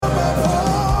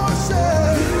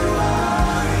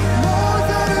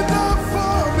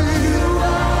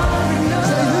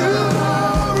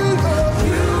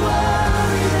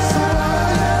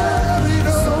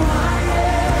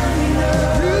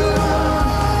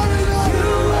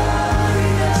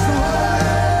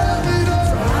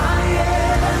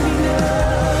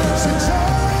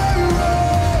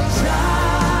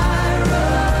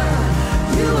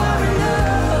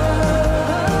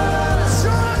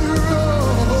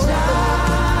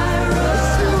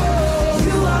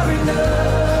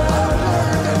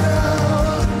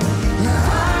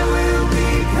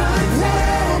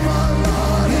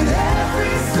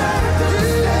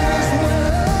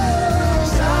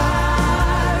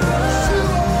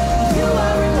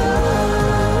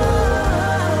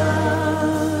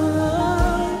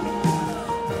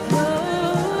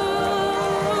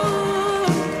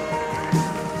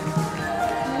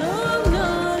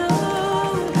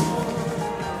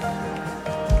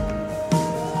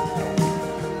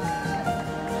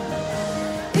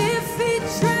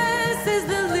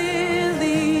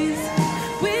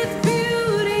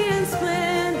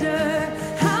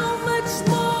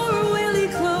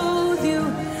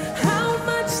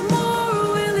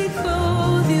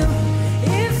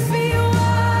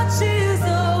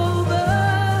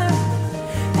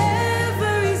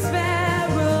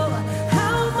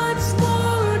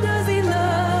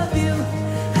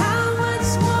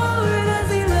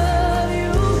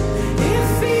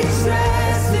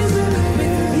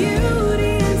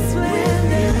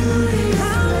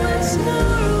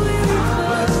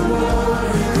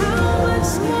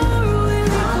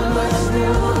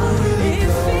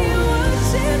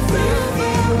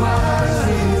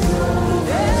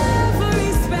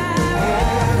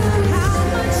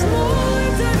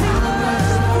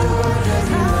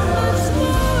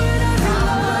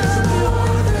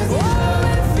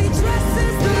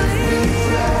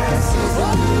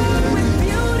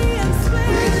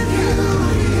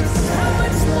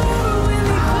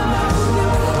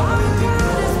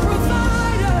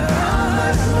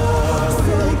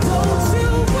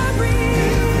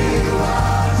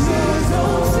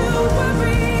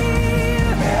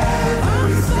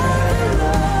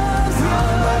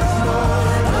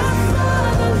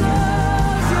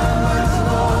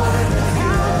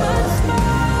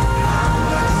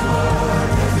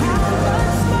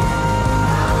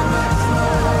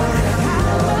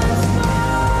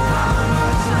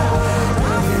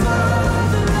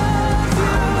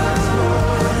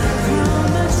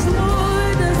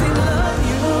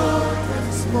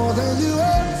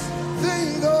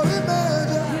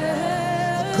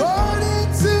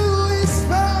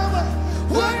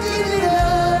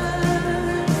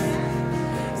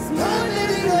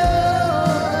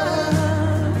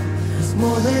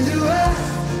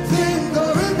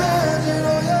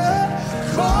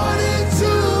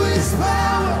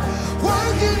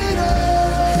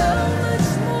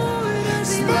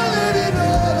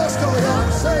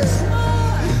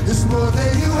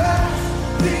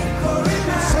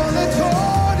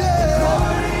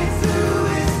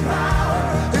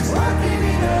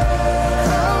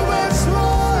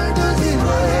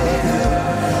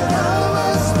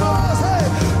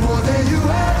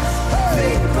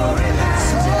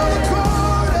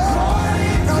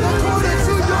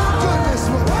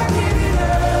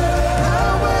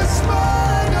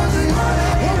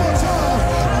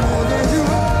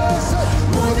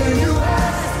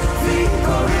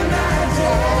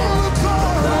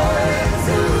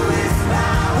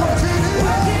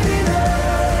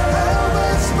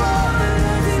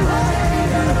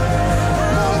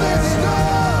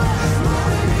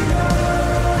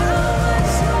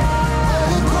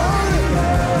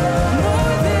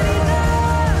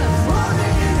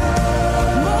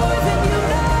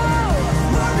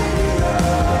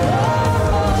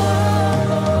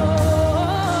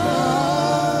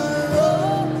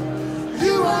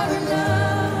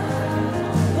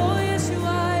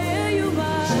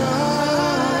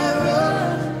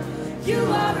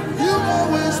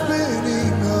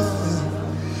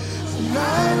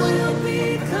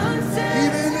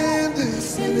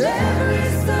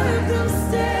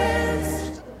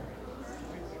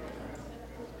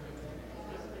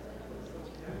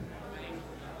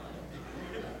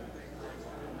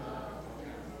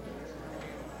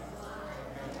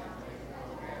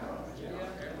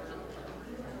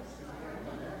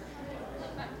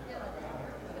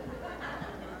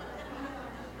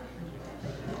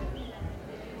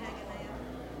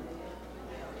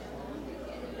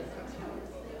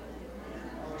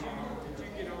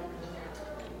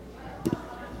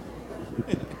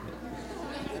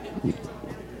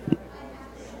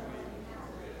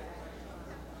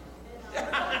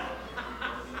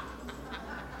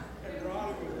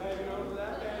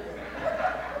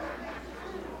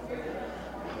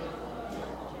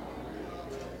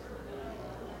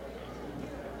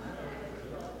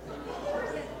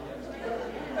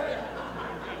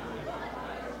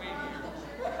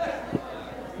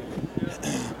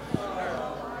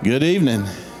Good evening.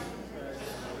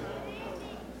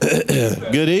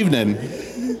 Good evening.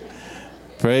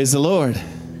 Praise the Lord.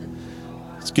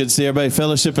 It's good to see everybody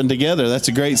fellowshipping together. That's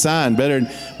a great sign. Better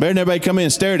than everybody come in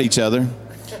and stare at each other.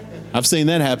 I've seen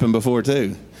that happen before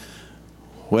too.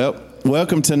 Well,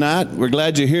 welcome tonight. We're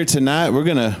glad you're here tonight. We're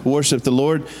going to worship the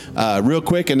Lord. Real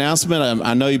quick announcement.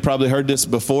 I know you probably heard this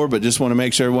before, but just want to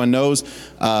make sure everyone knows.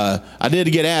 I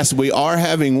did get asked. We are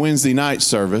having Wednesday night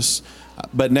service,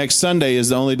 but next Sunday is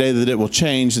the only day that it will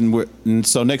change. And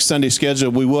so next Sunday's schedule,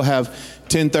 we will have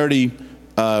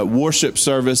 10:30 worship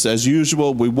service as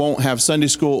usual. We won't have Sunday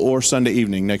school or Sunday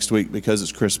evening next week because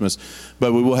it's Christmas,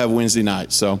 but we will have Wednesday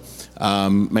night. So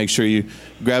make sure you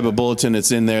grab a bulletin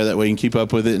that's in there. That way you can keep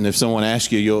up with it. And if someone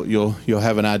asks you, you'll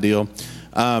have an idea.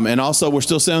 And also, we're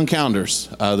still selling calendars.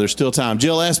 There's still time.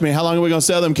 Jill asked me, how long are we going to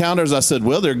sell them calendars? I said,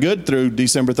 well, they're good through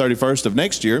December 31st of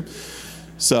next year.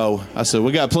 So I said,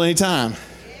 we got plenty of time.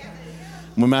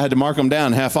 We might have to mark them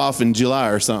down half off in July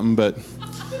or something, but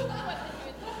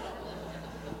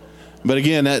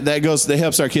again, that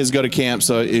helps our kids go to camp.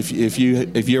 So if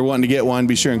you're wanting to get one,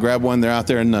 be sure and grab one. They're out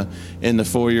there in the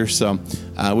foyer. So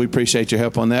we appreciate your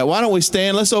help on that. Why don't we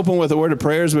stand? Let's open with a word of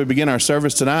prayer as we begin our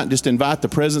service tonight. Just invite the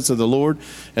presence of the Lord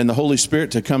and the Holy Spirit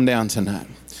to come down tonight.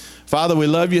 Father, we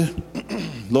love you.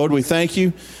 Lord, we thank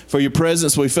you for your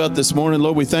presence we felt this morning.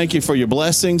 Lord, we thank you for your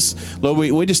blessings. Lord,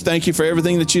 we just thank you for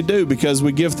everything that you do, because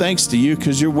we give thanks to you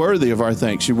because you're worthy of our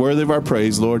thanks. You're worthy of our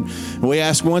praise, Lord. And we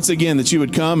ask once again that you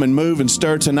would come and move and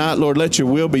stir tonight. Lord, let your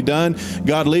will be done.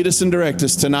 God, lead us and direct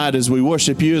us tonight as we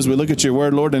worship you, as we look at your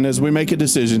word, Lord, and as we make a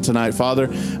decision tonight. Father,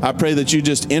 I pray that you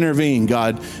just intervene,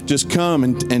 God. Just come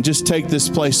and just take this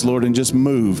place, Lord, and just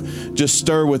move. Just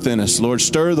stir within us, Lord.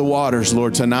 Stir the waters,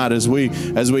 Lord, tonight as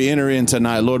we enter in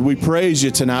tonight. Lord, we praise you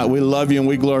tonight. We love you and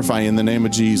we glorify you in the name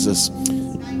of Jesus.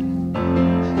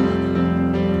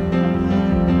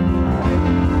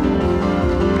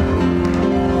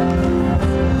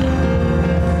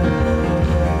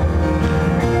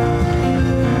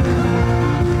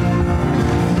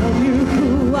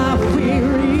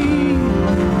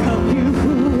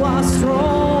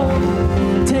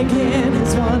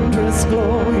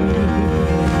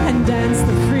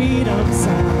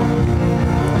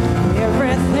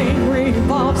 Everything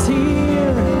revolves here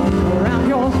around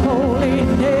your holy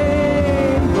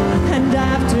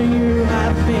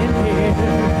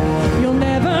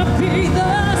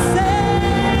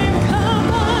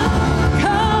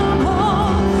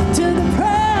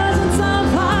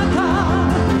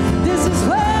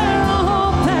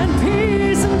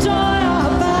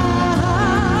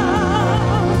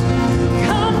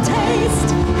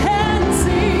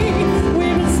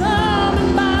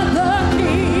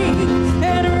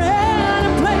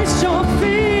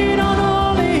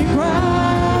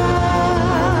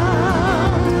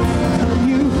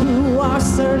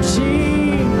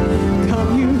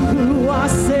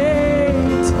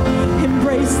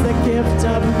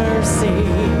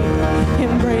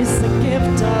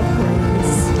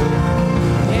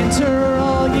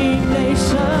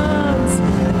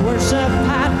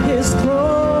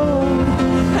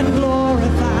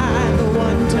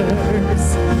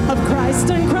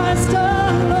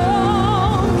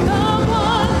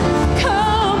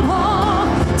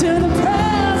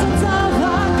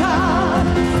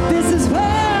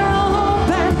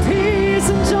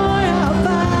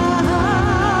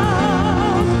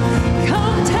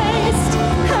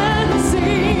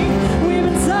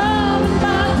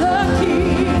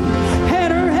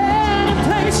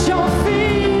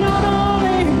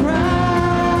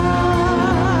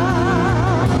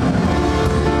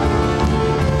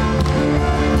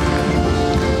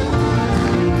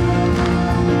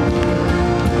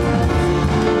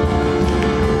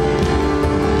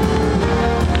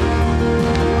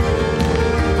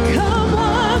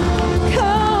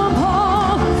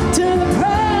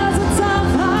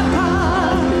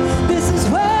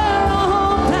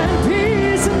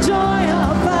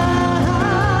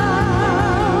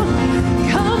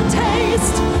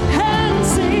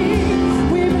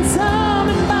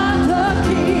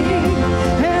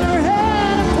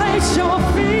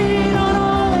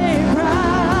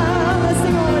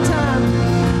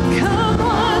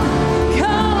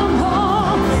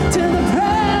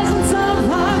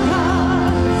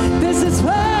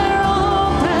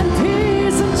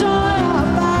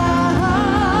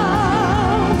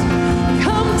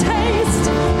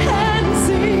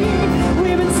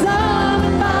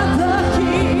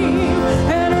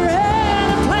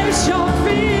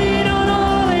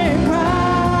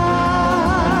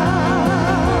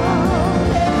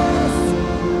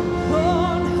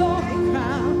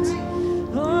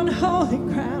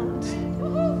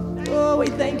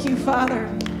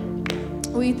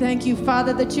thank you,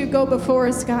 Father, that you go before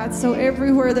us, God. So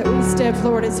everywhere that we step,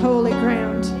 Lord, is holy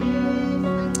ground.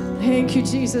 Thank you,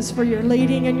 Jesus, for your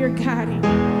leading and your guiding.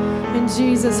 In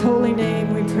Jesus' holy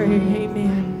name we pray.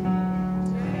 Amen.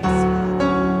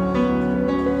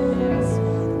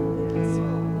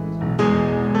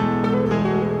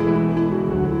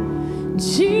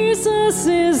 Jesus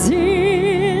is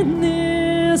in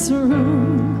this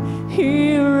room,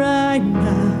 here right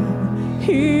now,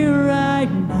 here right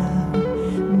now,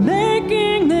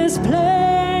 making this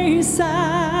place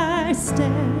I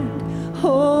stand,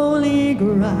 holy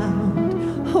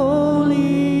ground,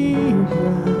 holy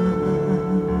ground.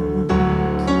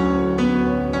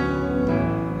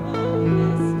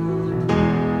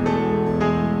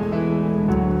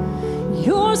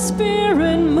 Your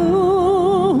spirit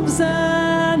moves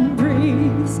and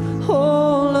breathes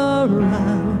all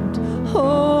around,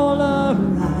 all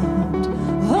around.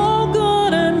 All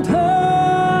good and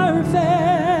perfect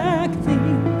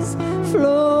things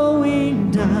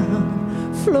flowing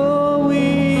down,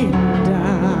 flowing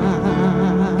down.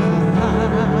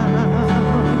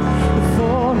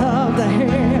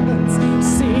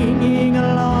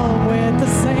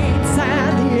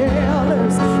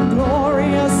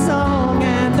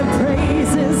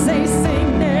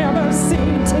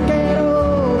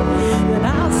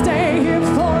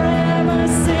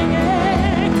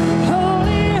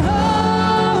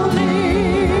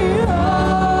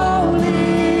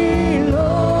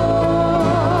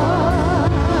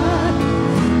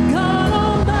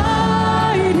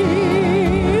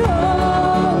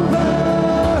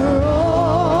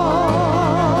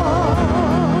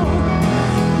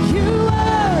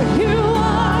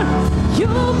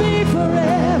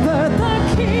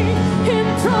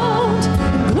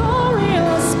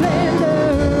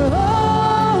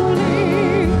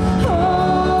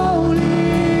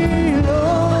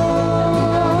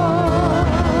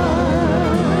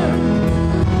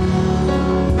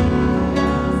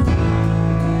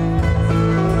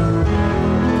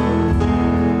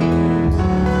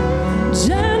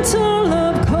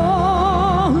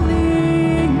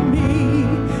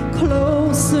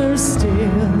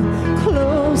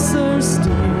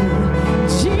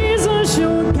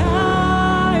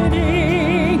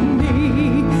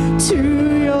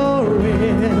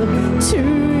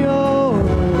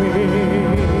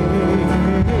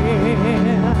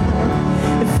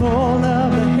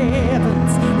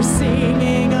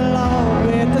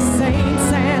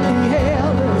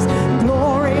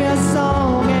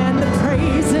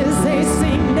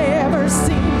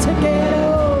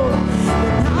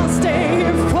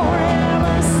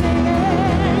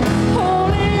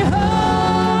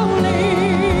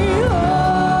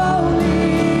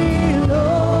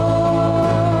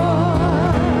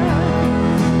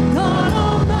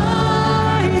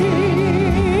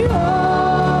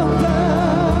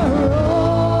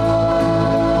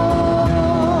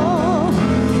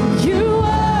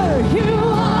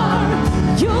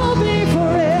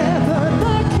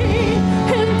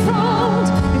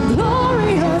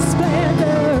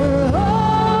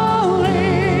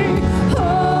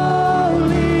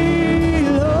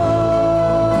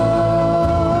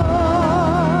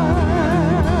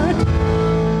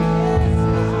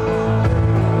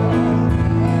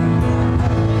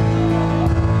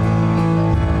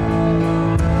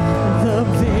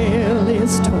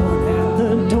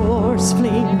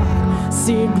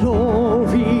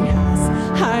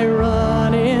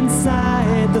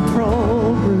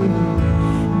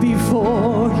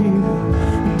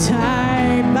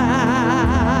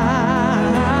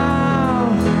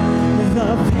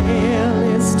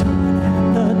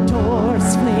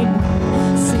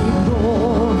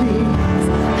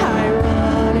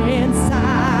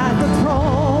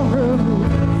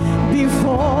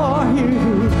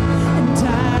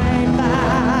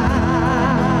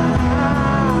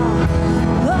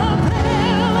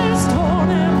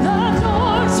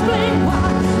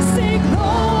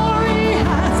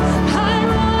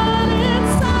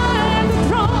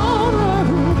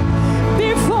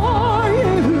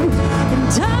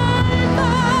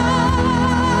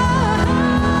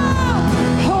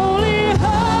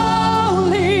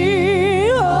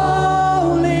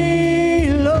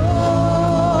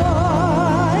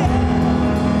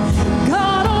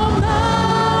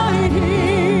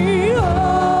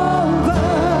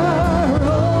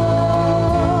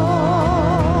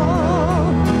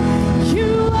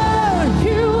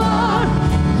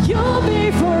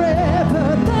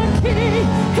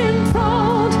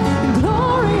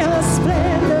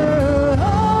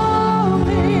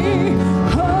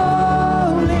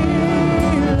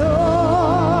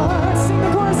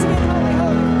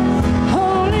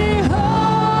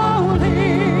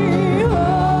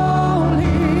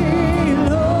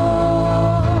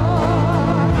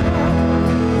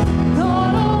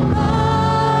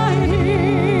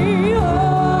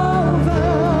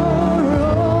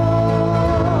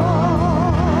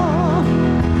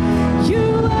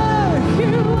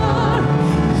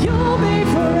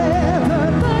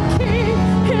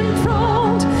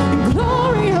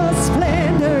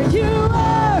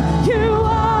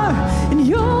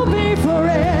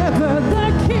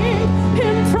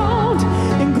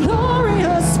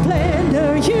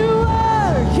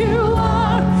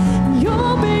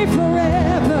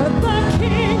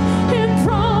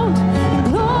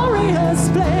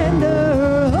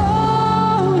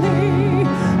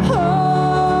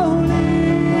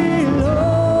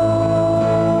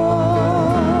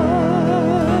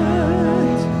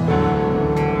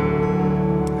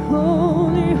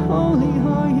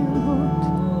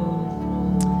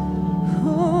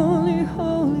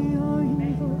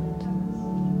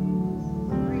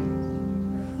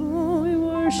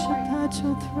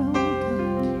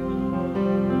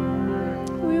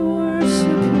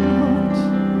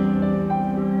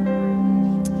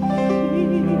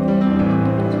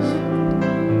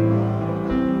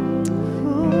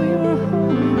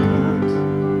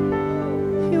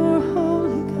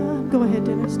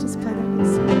 finished, just play that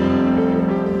next song.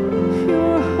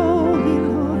 You're holy,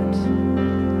 Lord.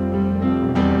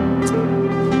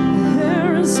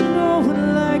 There is no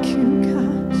one like you,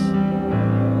 God.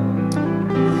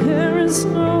 There is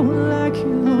no one like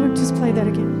you, Lord. Just play that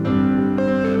again.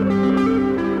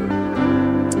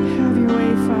 Have your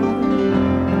way,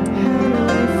 Father. Have your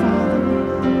way, Father.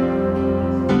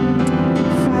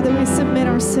 Father, we submit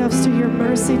ourselves to your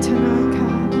mercy tonight,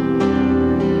 God.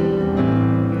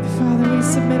 Father, we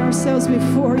submit ourselves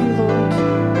before you, Lord,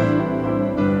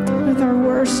 with our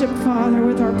worship, Father,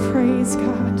 with our praise,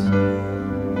 God.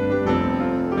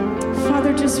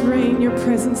 Father, just rain your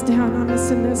presence down on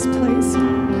us in this place,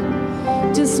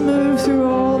 God. Just move through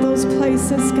all those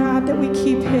places, God, that we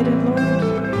keep hidden, Lord.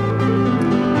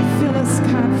 Fill us,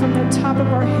 God, from the top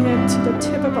of our head to the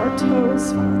tip of our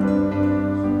toes,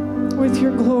 Father, with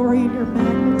your glory and your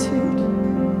magnitude.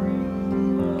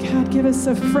 God, give us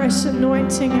a fresh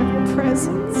anointing of your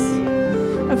presence,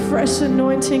 a fresh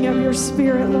anointing of your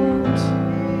spirit, Lord.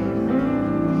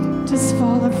 Just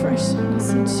fall afresh on us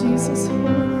in Jesus'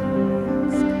 name.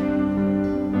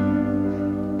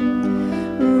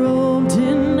 Robed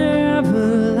in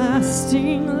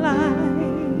everlasting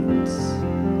light,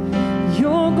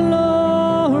 your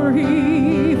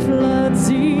glory floods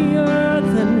the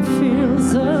earth and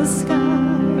fills the sky.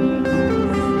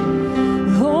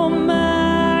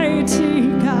 Almighty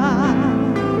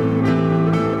God,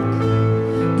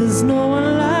 there's no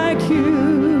one like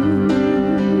you,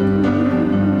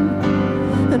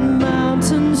 and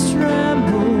mountains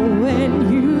tremble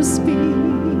when you speak.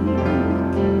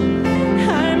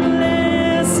 I'm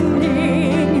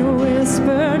listening, your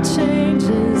whisper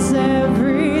changes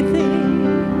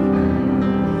everything.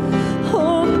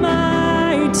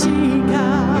 Almighty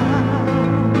God,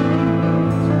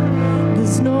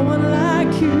 there's no one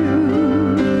like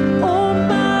you.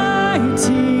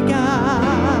 Almighty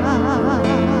God,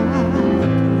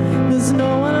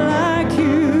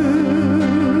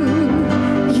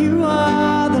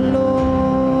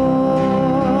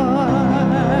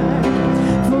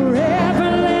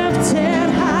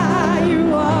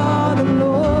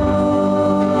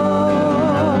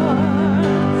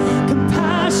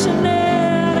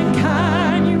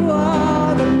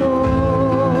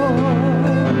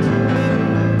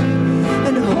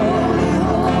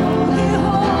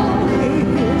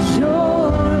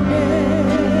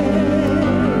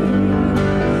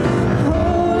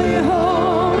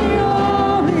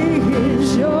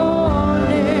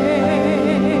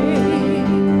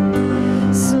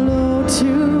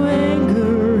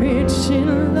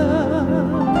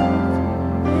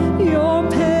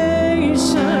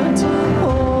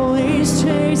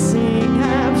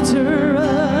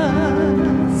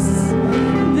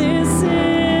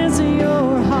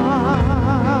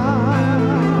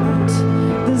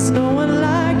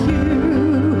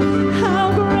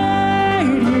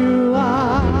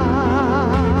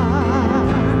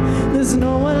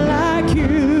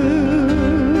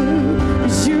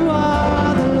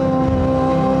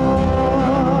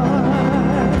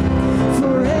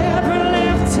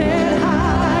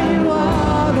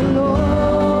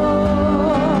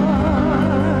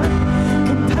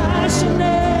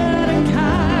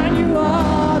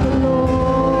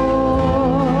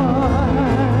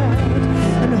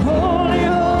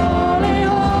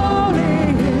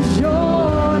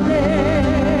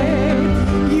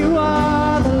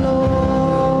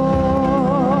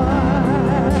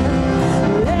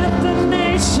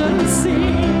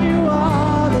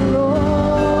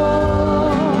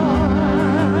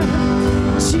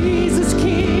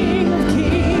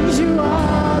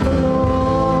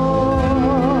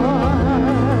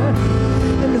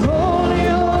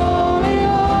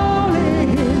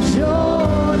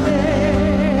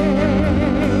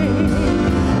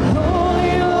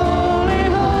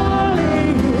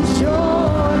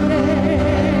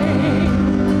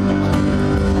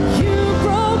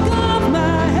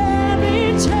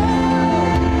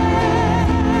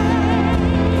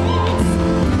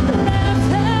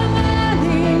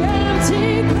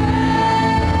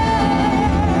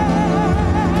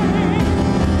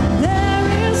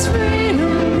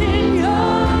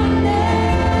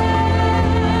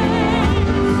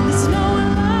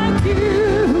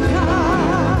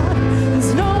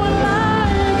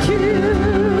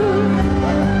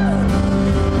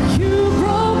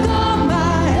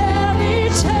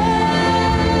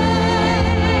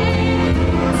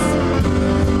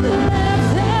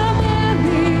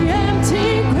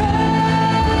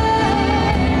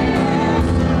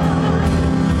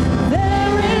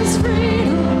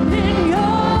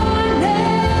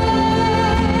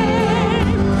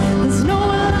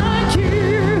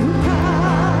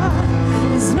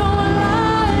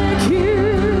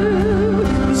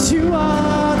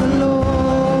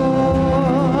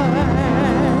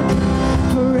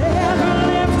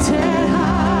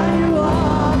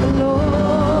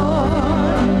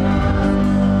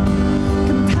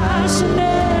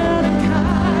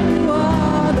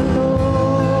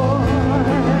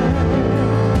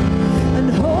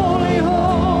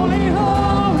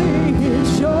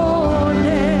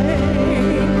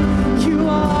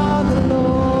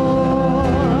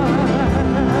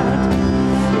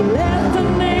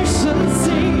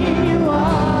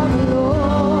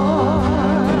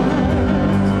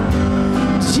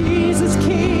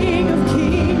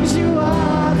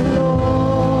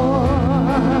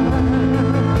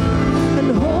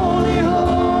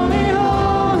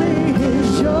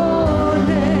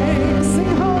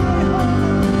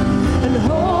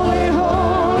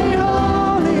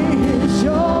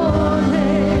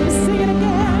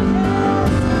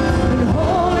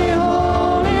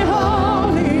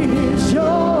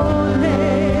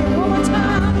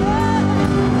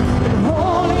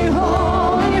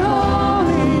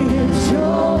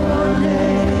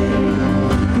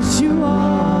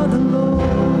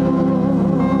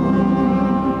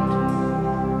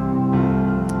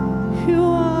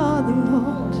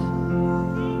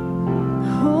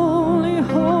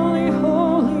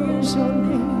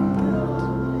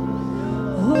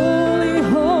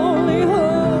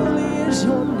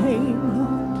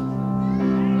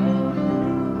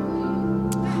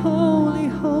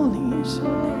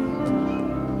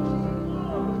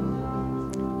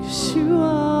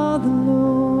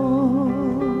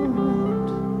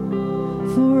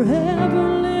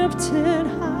 been lifted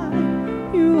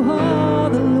high. You are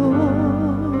the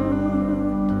Lord,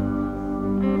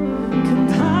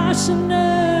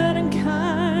 compassionate and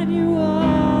kind. You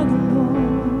are the Lord,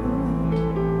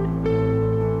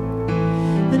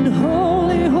 and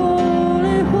holy,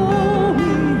 holy,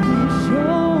 holy is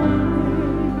your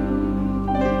name,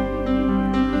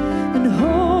 and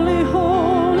holy,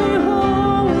 holy,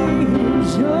 holy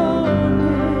is your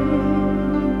name,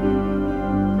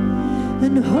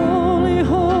 and holy,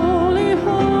 holy,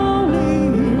 holy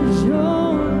is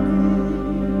your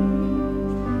name,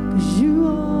 'cause you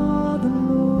are the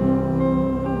Lord.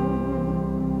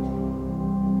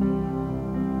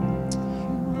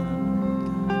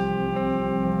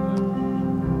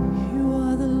 You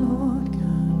are the Lord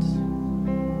God.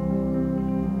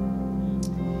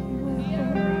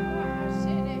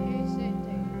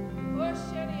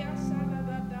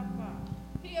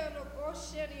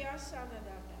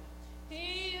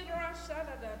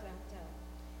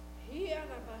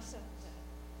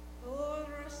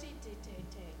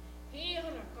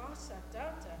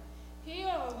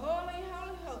 Holy,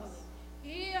 holy, holy.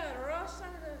 Here,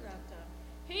 Rosanata.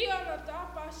 Here,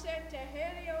 Tapa Sete,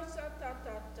 Helio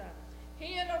Satata.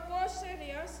 Here,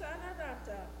 Coseria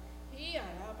Sanata. Here,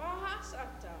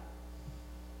 Bahasata.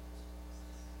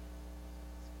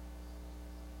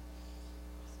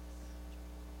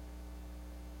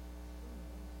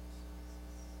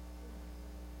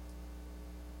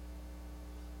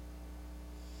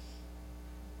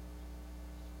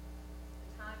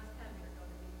 Times coming are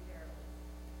going to be perilous.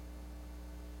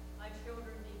 My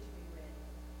children need to be ready.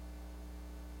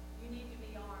 You need to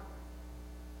be armored.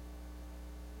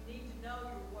 You need to know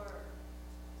your word.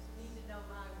 You need to know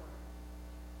my word.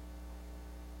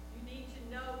 You need to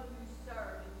know who you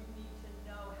serve, and you need to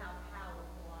know how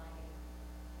powerful I am.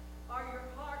 Or your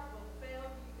heart will fail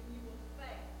you, and you will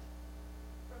faint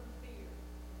from fear.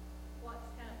 What's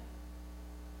coming?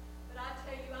 But I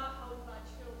tell you, I hold my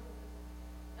children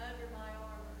under my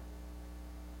armor.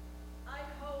 I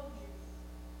hold you.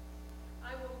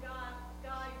 I will guide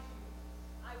you.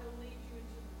 I will lead you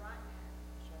into the right path.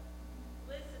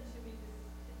 Listen to me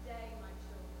today, my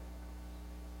children.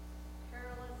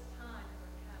 Perilous times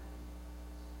are coming.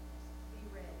 Be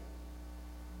ready.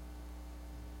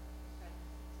 Thanks.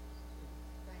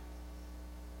 Thanks.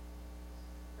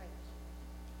 Thanks.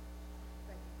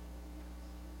 Thanks.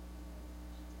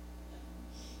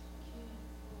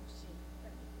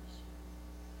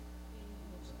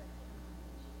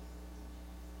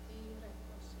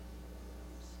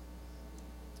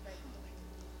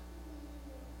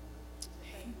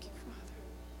 Thank you, Father.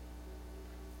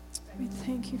 We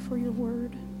thank you for your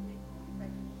word.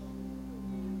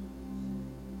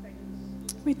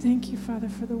 We thank you, Father,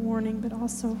 for the warning, but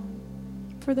also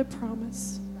for the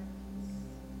promise.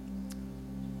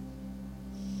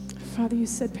 Father, you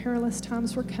said perilous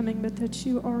times were coming, but that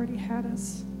you already had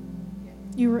us.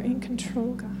 You were in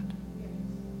control, God.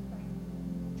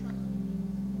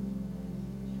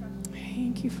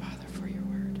 Thank you, Father, for your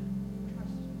word.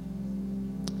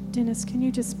 Dennis, can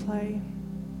you just play?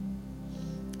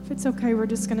 If it's okay, we're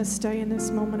just going to stay in this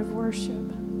moment of worship.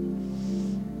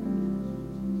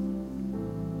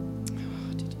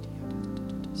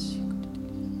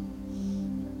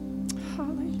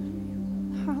 Hallelujah.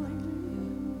 Hallelujah.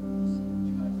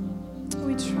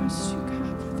 We trust you,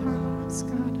 God, with our lives,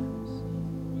 God.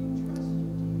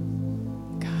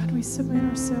 God, we submit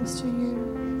ourselves to you.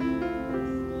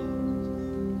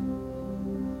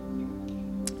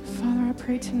 Father, I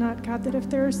pray tonight, God, that if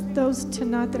there's those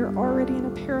tonight that are already in a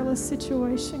perilous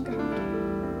situation, God,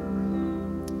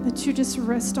 that you just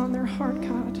rest on their heart,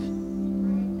 God.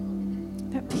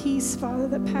 That peace, Father,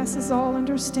 that passes all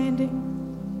understanding.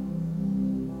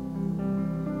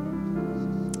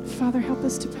 Father, help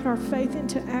us to put our faith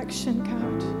into action,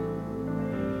 God,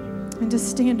 and to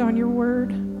stand on your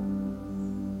word.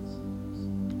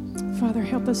 Father,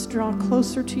 help us draw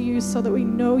closer to you so that we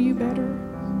know you better.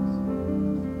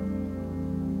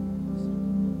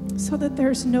 So that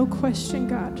there's no question,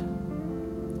 God,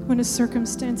 when a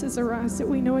circumstances arise, that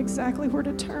we know exactly where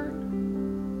to turn,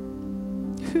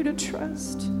 who to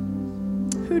trust,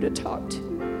 who to talk to,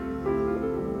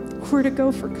 where to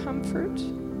go for comfort.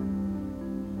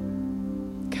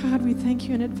 God, we thank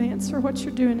you in advance for what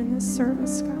you're doing in this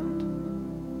service, God,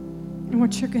 and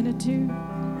what you're going to do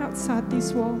outside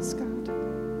these walls, God.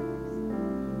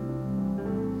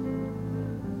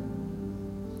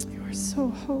 You are so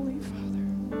holy, Father.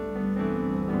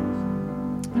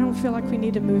 I don't feel like we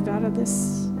need to move out of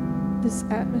this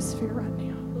atmosphere right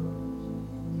now.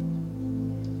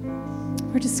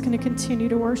 We're just going to continue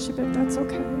to worship if that's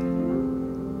okay.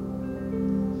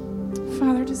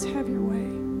 Father, just have your way.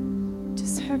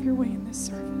 Just have your way in this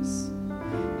service.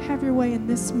 Have your way in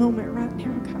this moment right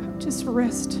now, God. Just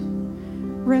rest.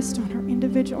 Rest on our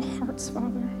individual hearts,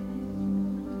 Father.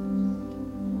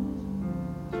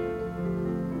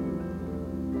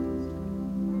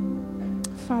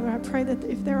 Father, I pray that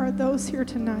if there are those here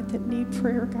tonight that need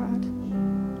prayer, God,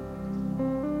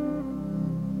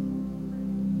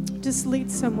 just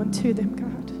lead someone to them,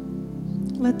 God.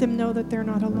 Let them know that they're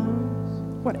not alone.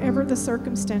 Whatever the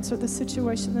circumstance or the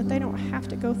situation, that they don't have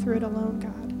to go through it alone,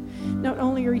 God. Not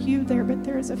only are you there, but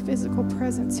there is a physical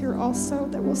presence here also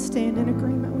that will stand in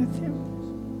agreement with them.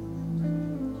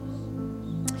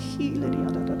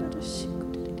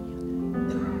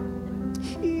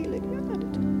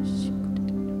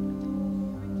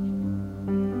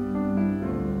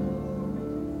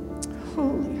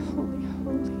 Holy, holy,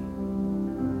 holy.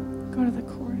 Go to the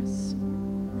chorus.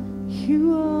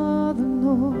 You are the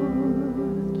Lord,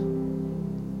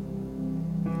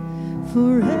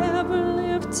 forever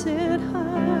lifted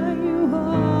high. You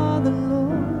are the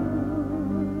Lord,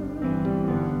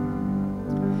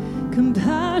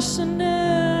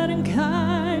 compassionate and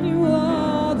kind. You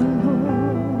are the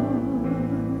Lord,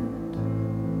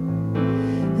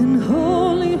 and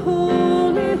holy,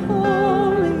 holy,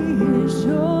 holy is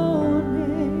your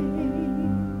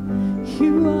name.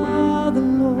 You are the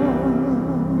Lord.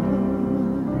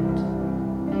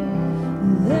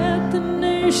 Let the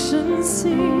nations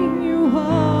sing. You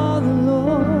are the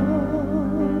Lord.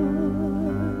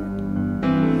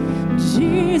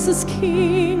 Jesus,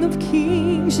 King of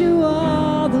kings, you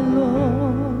are the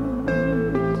Lord.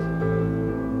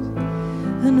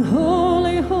 And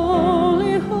holy,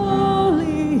 holy,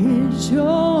 holy is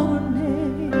your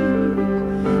name.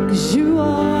 'Cause you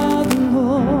are the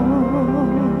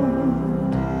Lord,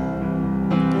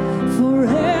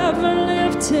 forever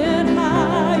lifted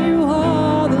high. You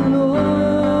are the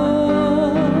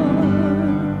Lord,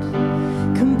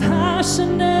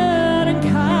 compassionate and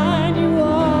kind. You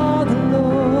are the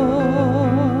Lord,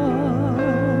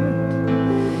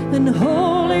 and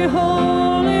holy,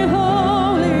 holy,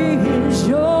 holy is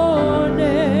your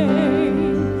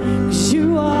name. 'Cause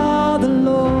you are the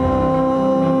Lord.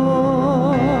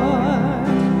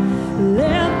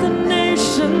 Let the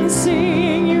nations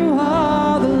sing. You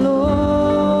are the Lord.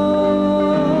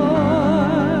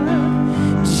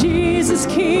 Jesus,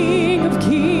 King of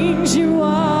kings, you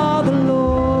are the Lord.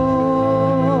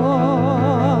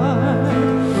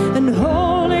 And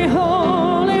holy,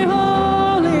 holy,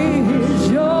 holy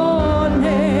is your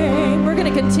name. We're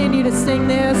going to continue to sing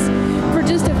this for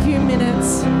just a few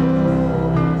minutes.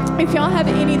 If y'all have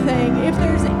anything, if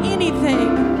there's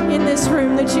anything in this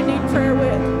room that you need prayer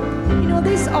with, you know,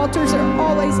 these altars are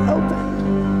always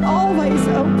open, always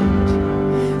open.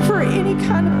 For any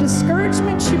kind of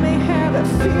discouragement you may have, a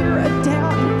fear, a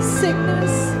doubt,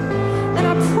 sickness. And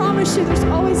I promise you, there's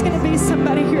always going to be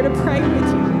somebody here to pray with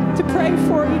you, to pray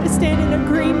for you, to stand in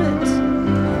agreement.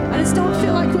 I just don't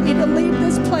feel like we need to leave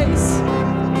this place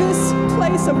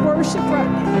of worship right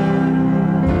now.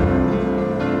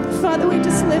 Father, we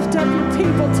just lift up your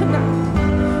people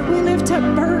tonight. We lift up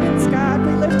burdens, God.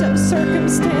 We lift up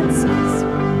circumstances.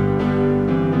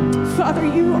 Father,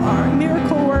 you are a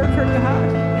miracle worker,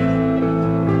 God.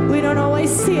 We don't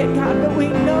always see it, God, but we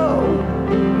know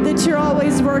that you're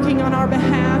always working on our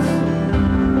behalf.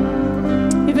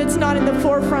 If it's not in the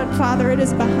forefront, Father, it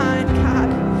is behind, God.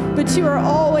 But you are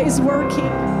always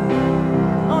working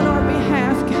on our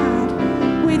behalf, God.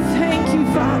 We thank you,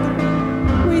 Father.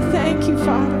 We thank you,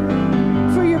 Father,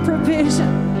 for your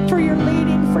provision, for your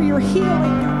leading, for your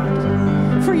healing,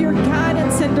 God, for your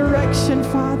guidance and direction,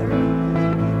 Father.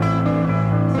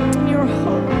 You're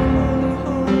holy, holy,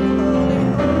 holy, holy,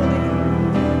 holy.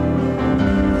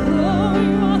 Oh,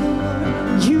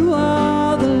 you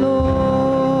are the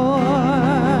Lord,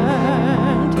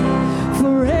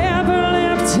 forever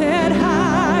lifted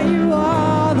high. You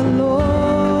are the Lord,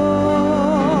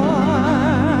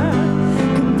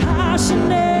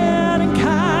 compassionate and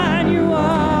kind. You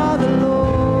are the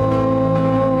Lord,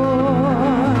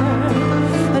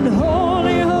 and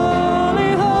holy,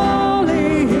 holy,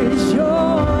 holy is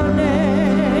your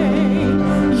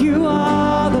name. You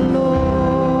are the Lord.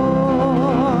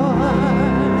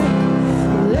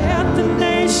 Let the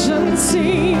nations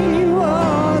sing. You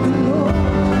are the Lord.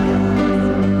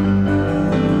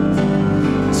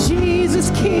 Jesus,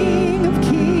 King of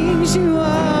kings, you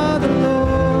are the Lord.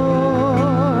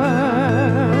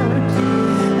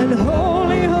 And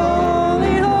holy,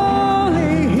 holy,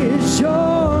 holy is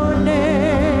your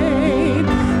name.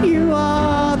 You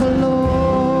are the Lord,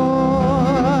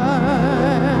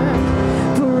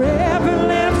 forever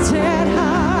lifted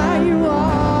high. You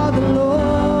are the Lord.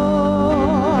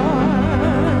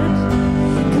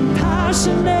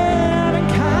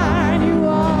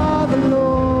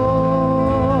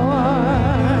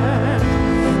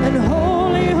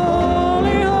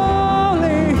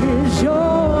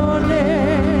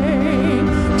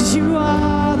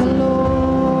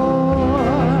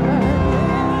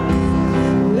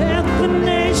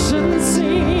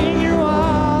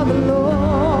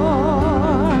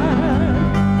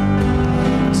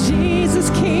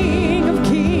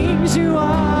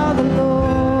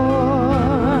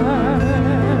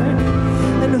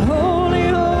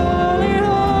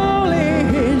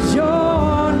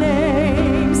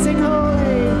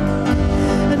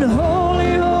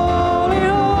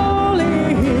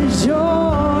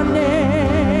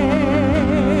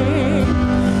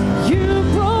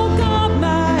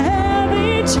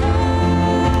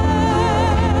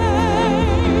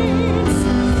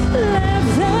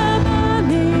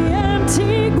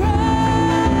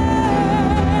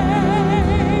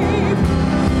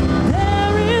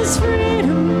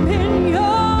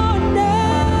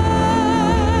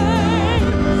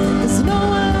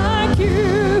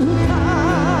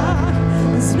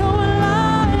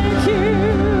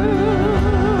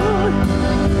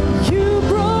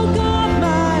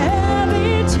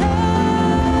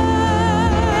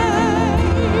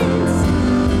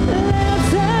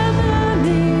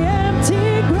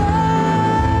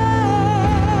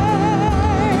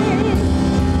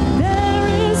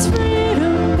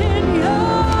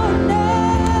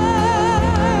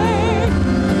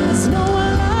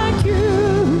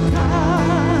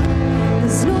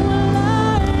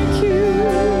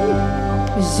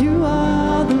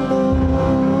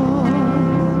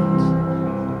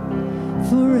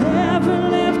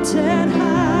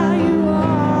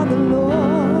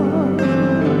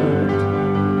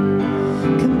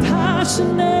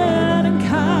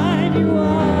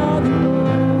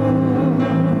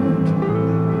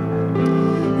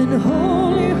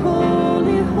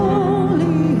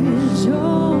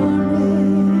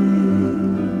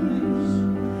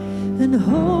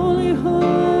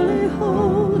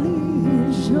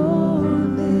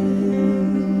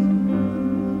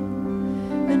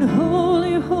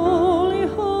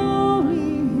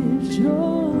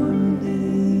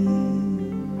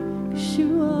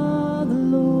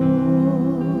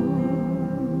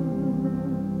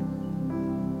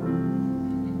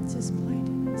 Jesus played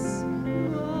in us.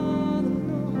 You are the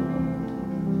Lord.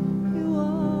 You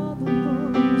are the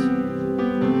Lord. You are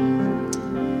the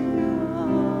Lord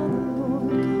God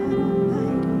Almighty. You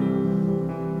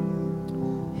are the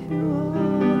Lord God. You are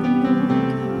the Lord.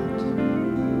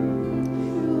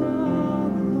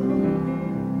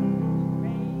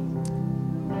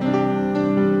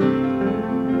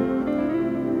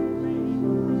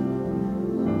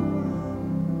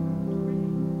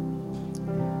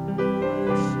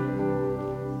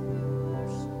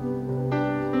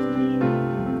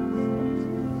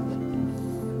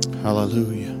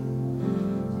 Hallelujah.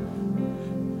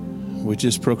 We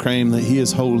just proclaim that He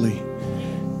is holy.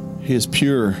 He is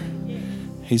pure.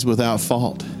 He's without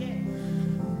fault.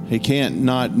 He can't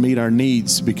not meet our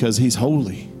needs because He's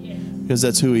holy, because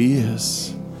that's who He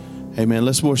is. Amen.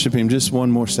 Let's worship Him just one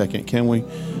more second. Can we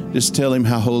just tell Him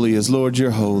how holy He is? Lord,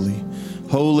 you're holy.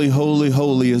 Holy, holy,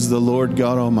 holy is the Lord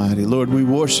God Almighty. Lord, we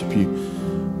worship You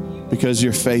because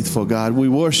You're faithful, God. We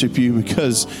worship You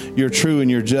because You're true and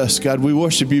You're just, God. We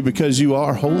worship You because You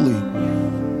are holy.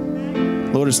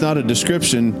 Lord, it's not a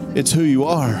description, it's who You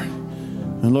are.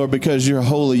 And Lord, because You're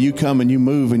holy, You come and You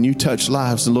move and You touch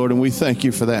lives, and Lord, and we thank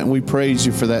You for that, and we praise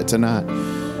You for that tonight.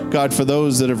 God, for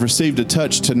those that have received a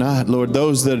touch tonight, Lord,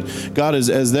 those that, God,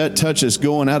 as that touch is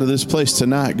going out of this place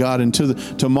tonight, God, into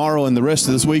tomorrow and the rest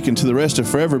of this week and to the rest of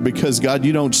forever, because, God,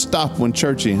 You don't stop when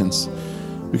church ends,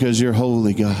 because You're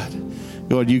holy, God.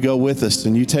 Lord, You go with us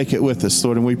and You take it with us,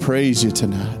 Lord, and we praise You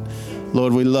tonight.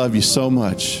 Lord, we love You so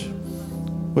much.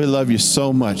 We love You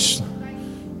so much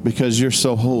because You're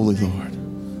so holy,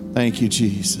 Lord. Thank You,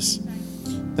 Jesus.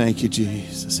 Thank You,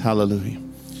 Jesus. Hallelujah.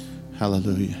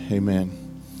 Hallelujah. Amen.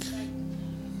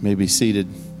 May be seated.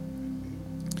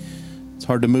 It's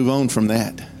hard to move on from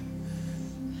that.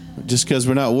 Just because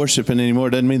we're not worshiping anymore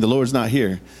doesn't mean the Lord's not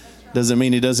here. Doesn't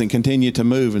mean He doesn't continue to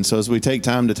move. And so as we take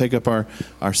time to take up our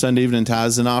Sunday evening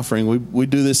tithes and offering, we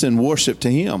do this in worship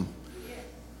to Him.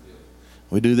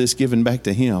 We do this giving back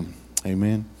to Him.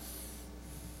 Amen.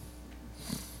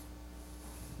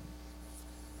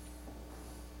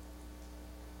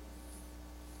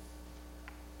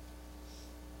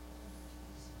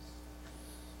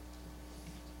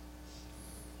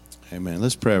 Amen.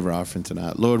 Let's pray over our offering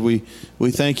tonight. Lord, we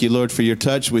thank You, Lord, for Your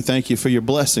touch. We thank You for Your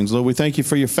blessings. Lord, we thank You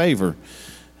for Your favor.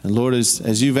 And Lord,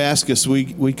 as You've asked us,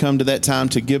 we come to that time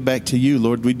to give back to You.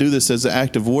 Lord, we do this as an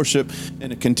act of worship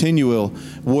and a continual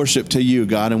worship to You,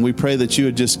 God. And we pray that You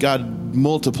would just, God,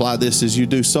 multiply this as You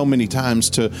do so many times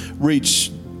to reach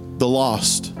the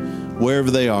lost wherever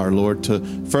they are, Lord, to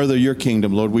further Your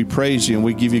kingdom. Lord, we praise You and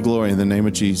we give You glory in the name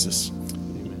of Jesus.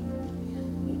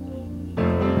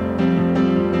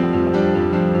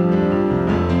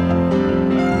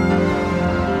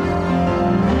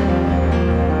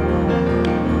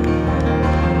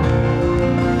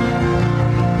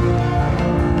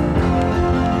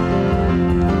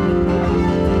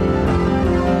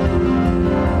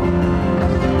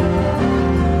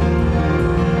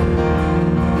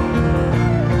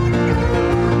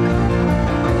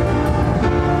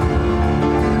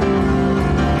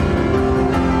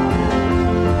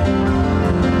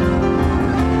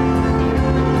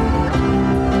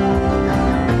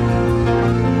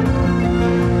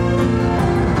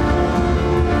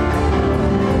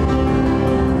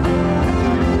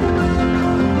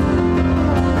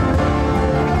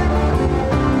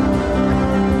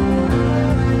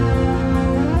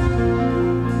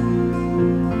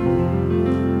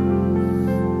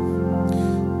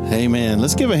 Amen.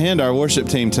 Let's give a hand to our worship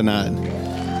team tonight.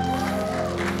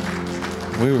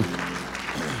 We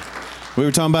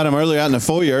were talking about them earlier out in the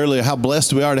foyer earlier, how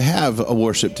blessed we are to have a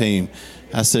worship team.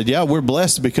 I said, yeah, we're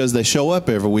blessed because they show up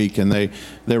every week and they're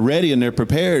ready and they're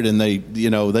prepared and they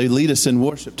lead us in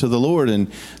worship to the Lord.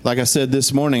 And like I said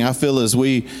this morning, I feel as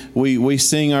we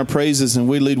sing our praises and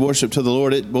we lead worship to the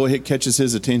Lord, it catches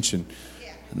His attention.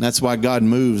 And that's why God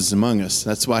moves among us.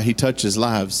 That's why He touches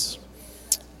lives.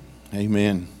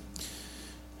 Amen.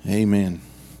 Amen.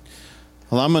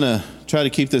 Well, I'm going to try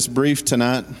to keep this brief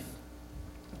tonight.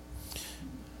 What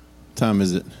time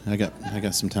is it? I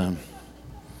got some time.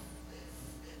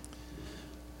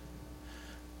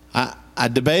 I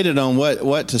debated on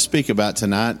what to speak about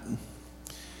tonight,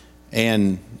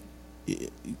 and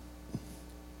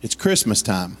it's Christmas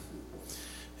time.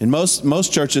 And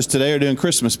most churches today are doing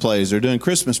Christmas plays, they're doing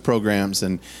Christmas programs,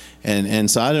 and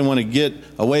so I didn't want to get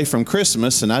away from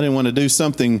Christmas, and I didn't want to do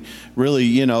something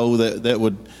really, that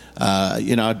would,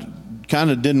 I kind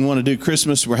of didn't want to do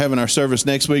Christmas. We're having our service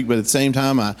next week, but at the same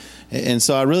time,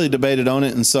 so I really debated on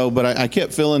it, but I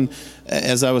kept feeling,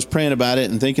 as I was praying about it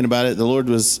and thinking about it, the Lord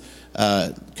was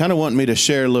kind of wanting me to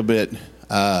share a little bit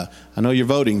I know you're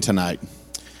voting tonight.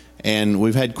 And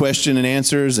we've had question and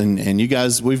answers, and you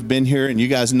guys, we've been here, and you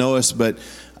guys know us, but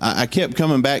I kept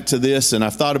coming back to this, and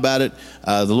I've thought about it.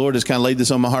 The Lord has kind of laid this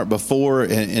on my heart before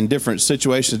in different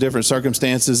situations, different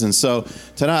circumstances. And so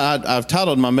tonight I've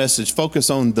titled my message, Focus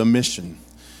on the Mission.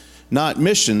 Not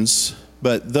missions,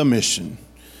 but the mission.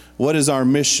 What is our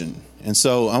mission? And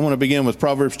so I want to begin with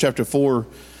Proverbs chapter 4,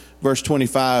 verse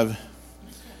 25.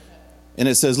 And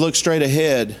it says, look straight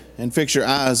ahead and fix your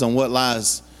eyes on what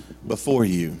lies before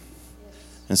you.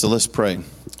 And so let's pray.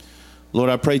 Lord,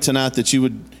 I pray tonight that you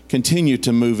would continue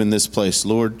to move in this place.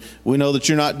 Lord, we know that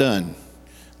you're not done.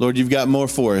 Lord, you've got more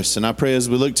for us. And I pray as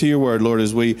we look to your word, Lord,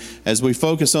 as we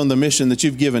focus on the mission that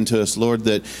you've given to us, Lord,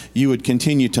 that you would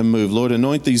continue to move. Lord,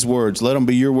 anoint these words. Let them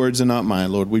be your words and not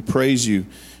mine. Lord, we praise you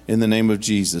in the name of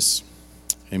Jesus.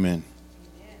 Amen.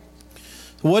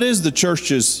 What is the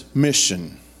church's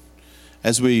mission?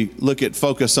 As we look at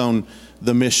focus on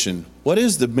the mission, what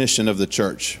is the mission of the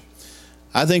church?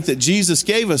 I think that Jesus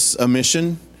gave us a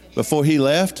mission before he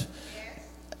left.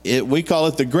 We call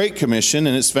it the Great Commission,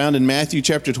 and it's found in Matthew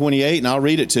chapter 28, and I'll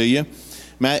read it to you.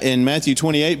 In Matthew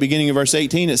 28, beginning of verse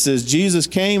 18, it says, Jesus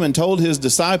came and told his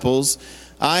disciples,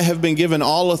 I have been given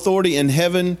all authority in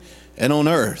heaven and on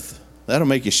earth. That'll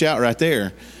make you shout right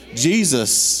there.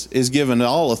 Jesus is given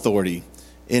all authority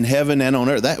in heaven and on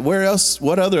earth. Where else,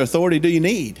 what other authority do you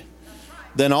need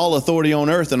than all authority on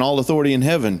earth and all authority in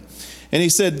heaven? And he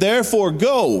said, therefore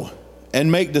go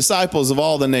and make disciples of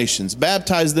all the nations.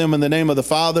 Baptize them in the name of the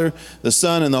Father, the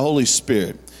Son, and the Holy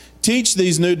Spirit. Teach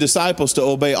these new disciples to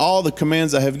obey all the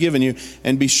commands I have given you.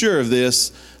 And be sure of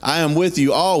this, I am with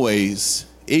you always,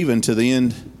 even to the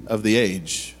end of the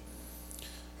age.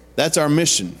 That's our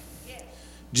mission.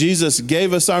 Jesus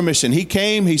gave us our mission. He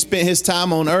came, he spent his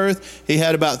time on earth. He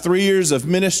had about 3 years of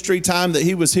ministry time that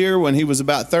he was here when he was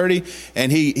about 30.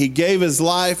 And he gave his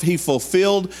life. He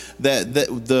fulfilled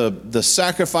the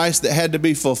sacrifice that had to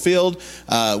be fulfilled.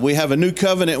 We have a new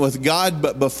covenant with God.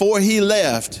 But before he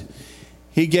left,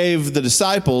 he gave the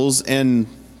disciples, and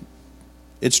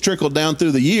it's trickled down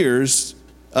through the years,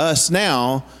 us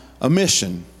now, a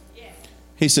mission.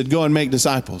 He said, go and make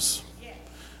disciples.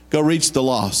 Go reach the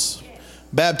lost.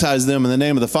 Baptize them in the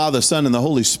name of the Father, Son, and the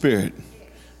Holy Spirit.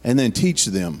 And then teach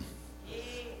them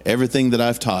everything that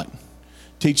I've taught.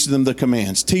 Teach them the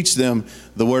commands. Teach them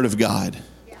the Word of God.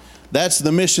 That's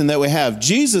the mission that we have.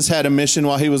 Jesus had a mission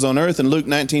while he was on earth. In Luke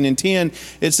 19 and 10,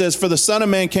 it says, for the Son of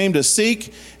Man came to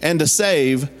seek and to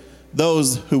save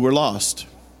those who were lost.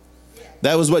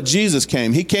 That was what Jesus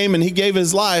came. He came and he gave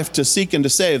his life to seek and to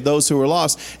save those who were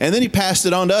lost. And then he passed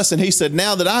it on to us, and he said,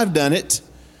 now that I've done it,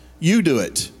 you do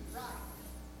it.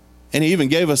 And he even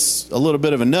gave us a little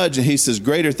bit of a nudge, and he says,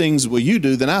 greater things will you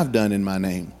do than I've done in my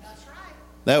name. That's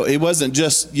right. It wasn't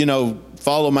just,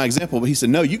 follow my example, but he said,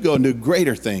 no, you go and do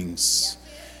greater things.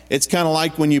 It's kind of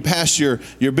like when you pass your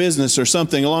business or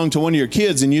something along to one of your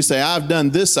kids and you say, I've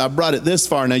done this, I brought it this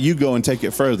far, now you go and take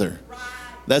it further. Right.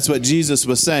 That's what Jesus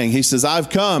was saying. He says, I've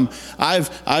come,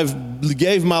 I've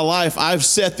gave my life, I've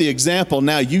set the example,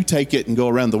 now you take it and go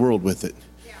around the world with it.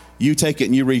 Yeah. You take it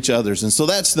and you reach others. And so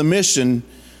that's the mission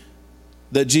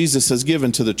that Jesus has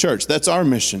given to the church. That's our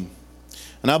mission.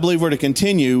 And I believe we're to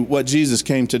continue what Jesus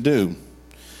came to do.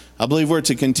 I believe we're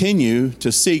to continue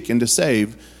to seek and to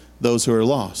save those who are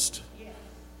lost.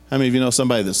 How many of you know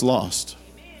somebody that's lost?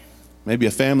 Maybe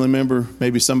a family member,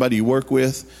 maybe somebody you work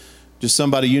with, just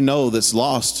somebody you know that's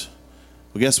lost.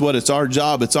 Well, guess what? It's our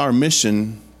job, it's our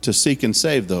mission to seek and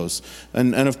save those.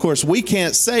 And of course, we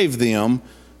can't save them,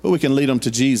 but we can lead them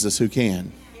to Jesus who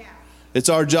can. It's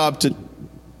our job to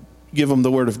give them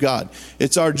the Word of God.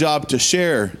 It's our job to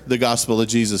share the gospel of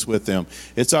Jesus with them.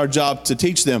 It's our job to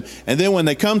teach them. And then when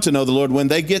they come to know the Lord, when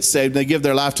they get saved, they give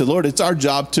their life to the Lord, it's our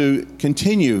job to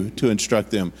continue to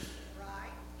instruct them.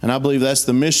 And I believe that's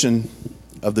the mission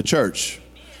of the church.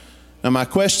 Now, my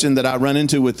question that I run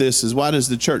into with this is, why does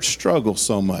the church struggle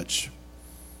so much?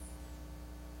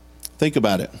 Think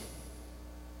about it.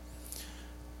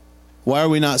 Why are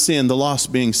we not seeing the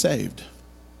lost being saved?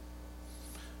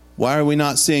 Why are we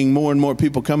not seeing more and more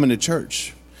people coming to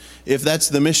church? If that's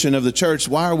the mission of the church,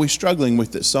 why are we struggling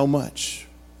with it so much?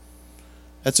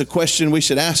 That's a question we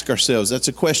should ask ourselves. That's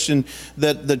a question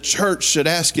that the church should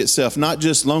ask itself, not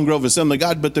just Lone Grove Assembly of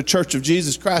God, but the Church of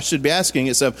Jesus Christ should be asking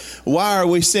itself, why are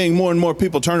we seeing more and more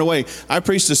people turn away? I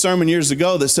preached a sermon years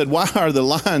ago that said, why are the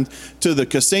lines to the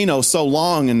casino so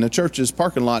long and the church's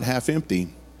parking lot half empty?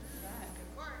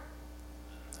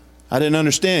 I didn't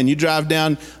understand. You drive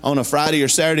down on a Friday or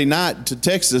Saturday night to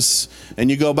Texas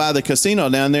and you go by the casino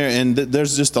down there and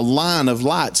there's just a line of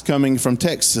lights coming from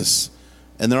Texas.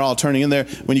 and they're all turning in there.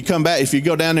 When you come back, if you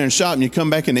go down there and shop and you come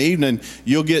back in the evening,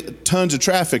 you'll get tons of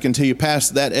traffic until you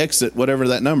pass that exit, whatever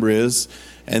that number is,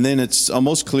 and then it's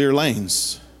almost clear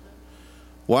lanes.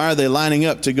 Why are they lining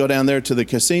up to go down there to the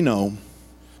casino?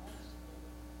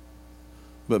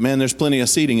 But man, there's plenty of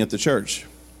seating at the church.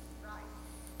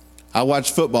 I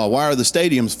watch football. Why are the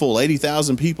stadiums full?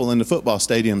 80,000 people in the football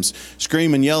stadiums,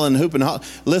 screaming, yelling, hooping.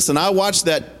 Listen, I watched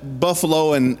that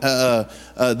Buffalo and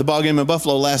the ball game in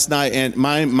Buffalo last night, and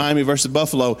Miami versus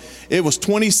Buffalo. It was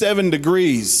 27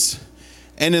 degrees,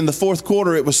 and in the fourth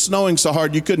quarter, it was snowing so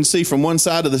hard you couldn't see from one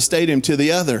side of the stadium to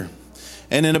the other.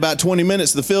 And in about 20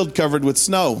 minutes, the field covered with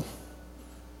snow.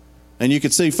 And you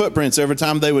could see footprints every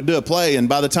time they would do a play, and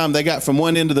by the time they got from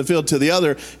one end of the field to the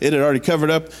other, it had already covered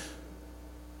up.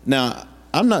 Now,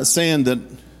 I'm not saying that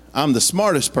I'm the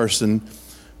smartest person,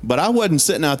 but I wasn't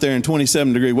sitting out there in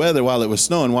 27-degree weather while it was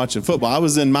snowing watching football. I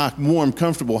was in my warm,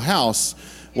 comfortable house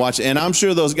watching, and I'm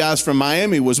sure those guys from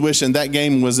Miami was wishing that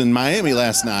game was in Miami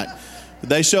last night.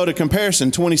 They showed a comparison,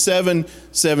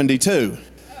 27-72.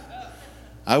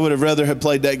 I would have rather have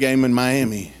played that game in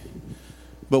Miami.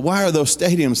 But why are those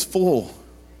stadiums full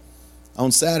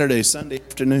on Saturday, Sunday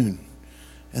afternoon,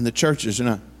 and the churches are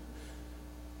not?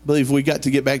 I believe we got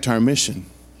to get back to our mission.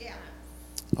 Yeah.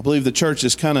 I believe the church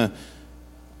has kind of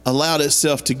allowed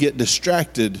itself to get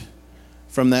distracted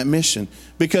from that mission.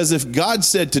 Because if God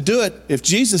said to do it, if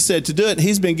Jesus said to do it,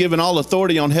 he's been given all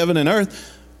authority on heaven and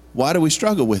earth. Why do we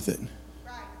struggle with it?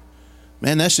 Right.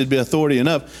 Man, that should be authority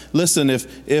enough. Listen,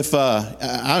 if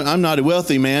I'm not a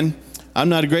wealthy man, I'm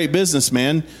not a great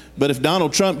businessman, but if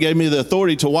Donald Trump gave me the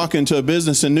authority to walk into a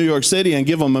business in New York City and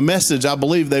give them a message, I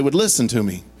believe they would listen to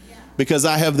me. Because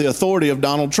I have the authority of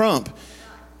Donald Trump.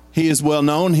 He is well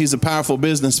known. He's a powerful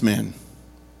businessman.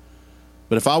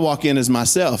 But if I walk in as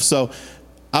myself, so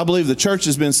I believe the church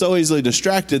has been so easily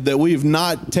distracted that we've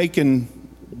not taken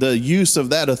the use of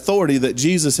that authority that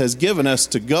Jesus has given us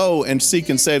to go and seek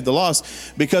and save the lost,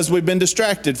 because we've been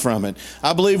distracted from it.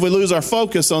 I believe we lose our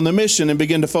focus on the mission and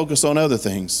begin to focus on other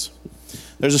things.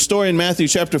 There's a story in Matthew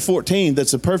chapter 14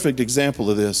 that's a perfect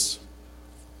example of this.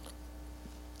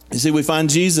 You see, we find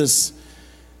Jesus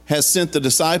has sent the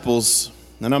disciples,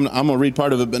 and I'm going to read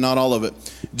part of it, but not all of it.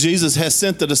 Jesus has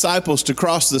sent the disciples to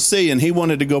cross the sea, and he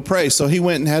wanted to go pray. So he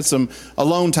went and had some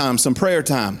alone time, some prayer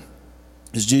time,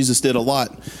 as Jesus did a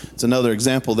lot. It's another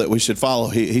example that we should follow.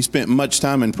 He spent much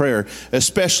time in prayer,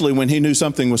 especially when he knew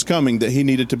something was coming that he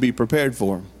needed to be prepared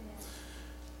for.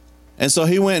 And so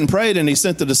he went and prayed, and he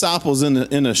sent the disciples in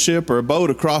a ship or a boat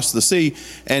across the sea,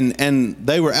 and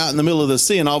they were out in the middle of the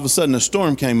sea, and all of a sudden a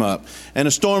storm came up. And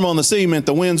a storm on the sea meant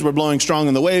the winds were blowing strong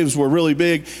and the waves were really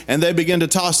big, and they began to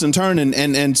toss and turn,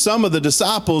 and some of the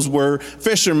disciples were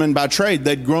fishermen by trade.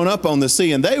 They'd grown up on the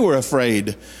sea, and they were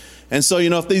afraid. And so,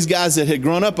 if these guys that had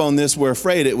grown up on this were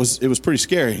afraid, it was pretty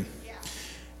scary. Yeah.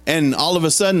 And all of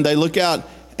a sudden they look out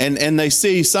and they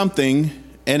see something,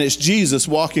 and it's Jesus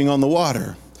walking on the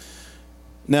water.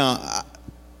 Now,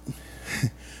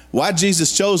 why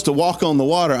Jesus chose to walk on the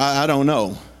water, I don't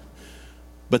know.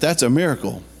 But that's a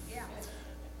miracle.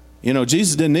 Yeah.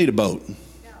 Jesus didn't need a boat. No.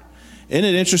 Isn't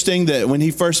it interesting that when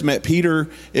he first met Peter,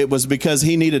 it was because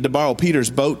he needed to borrow Peter's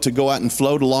boat to go out and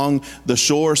float along the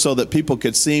shore so that people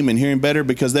could see him and hear him better,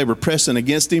 because they were pressing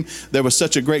against him. There was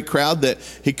such a great crowd that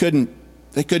they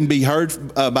couldn't be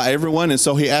heard by everyone. And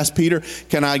so he asked Peter,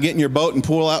 can I get in your boat and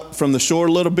pull out from the shore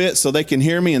a little bit so they can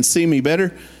hear me and see me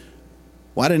better?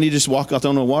 Why didn't he just walk out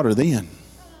on the water then?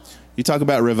 You talk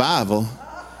about revival.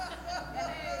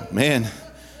 Man,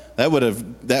 that would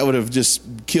have just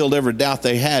killed every doubt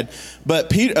they had.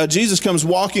 But Jesus comes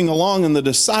walking along, and the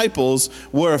disciples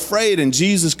were afraid, and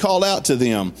Jesus called out to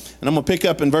them. And I'm going to pick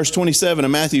up in verse 27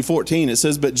 of Matthew 14. It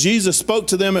says, but Jesus spoke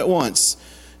to them at once.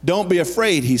 Don't be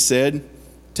afraid, he said.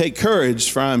 Take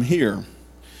courage, for I am here.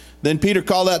 Then Peter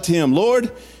called out to him,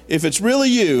 Lord, if it's really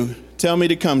you, tell me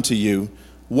to come to you,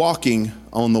 walking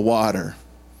on the water.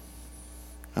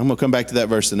 I'm going to come back to that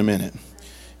verse in a minute.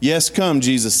 Yes, come,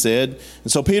 Jesus said.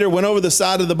 And so Peter went over the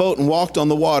side of the boat and walked on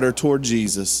the water toward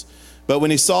Jesus. But when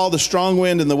he saw the strong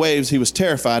wind and the waves, he was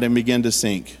terrified and began to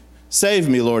sink. Save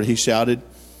me, Lord, he shouted.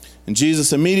 And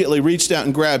Jesus immediately reached out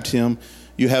and grabbed him.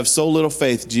 You have so little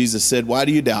faith, Jesus said. Why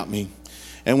do you doubt me?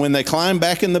 And when they climbed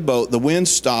back in the boat, the wind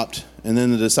stopped, and then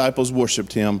the disciples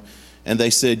worshiped him, and they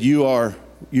said, you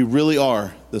really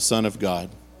are the Son of God.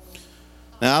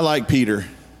 Now, I like Peter.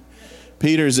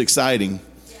 Peter is exciting.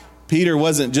 Peter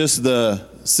wasn't just the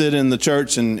sit in the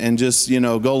church and just,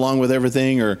 go along with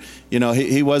everything, or,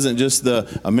 he wasn't just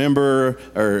a member,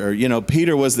 or,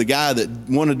 Peter was the guy that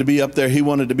wanted to be up there. He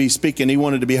wanted to be speaking. He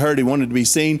wanted to be heard. He wanted to be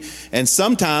seen. And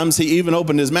sometimes he even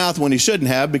opened his mouth when he shouldn't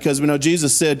have, because we know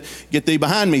Jesus said, "Get thee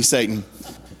behind me, Satan."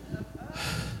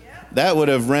 That would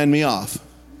have ran me off.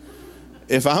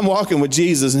 If I'm walking with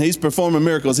Jesus and he's performing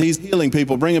miracles, he's healing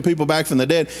people, bringing people back from the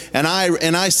dead, and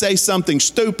I say something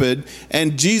stupid,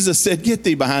 and Jesus said, "Get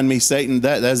thee behind me, Satan,"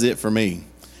 that's it for me.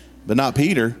 But not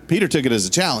Peter. Peter took it as a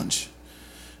challenge.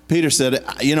 Peter said,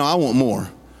 "I want more.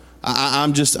 I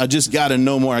just got to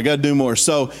know more. I got to do more."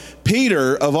 So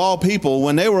Peter, of all people,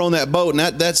 when they were on that boat and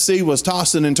that sea was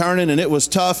tossing and turning and it was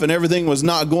tough and everything was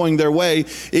not going their way,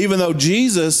 even though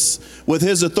Jesus, with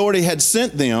his authority, had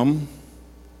sent them.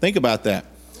 Think about that.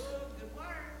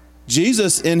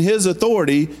 Jesus, in his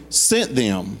authority, sent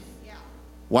them.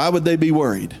 Why would they be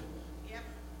worried?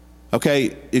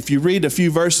 Okay, if you read a few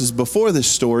verses before this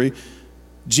story,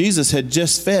 Jesus had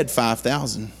just fed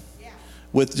 5,000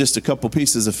 with just a couple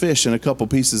pieces of fish and a couple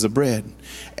pieces of bread.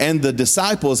 And the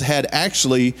disciples had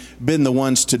actually been the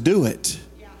ones to do it.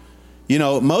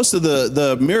 Most of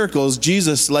the miracles,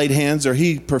 Jesus laid hands or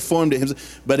he performed it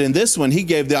himself. But in this one, he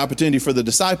gave the opportunity for the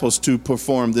disciples to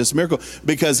perform this miracle,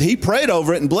 because he prayed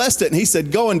over it and blessed it. And he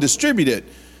said, "Go and distribute it."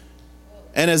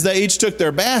 And as they each took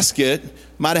their basket,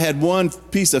 might have had one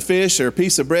piece of fish or a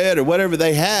piece of bread or whatever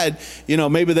they had,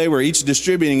 maybe they were each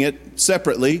distributing it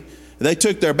separately. They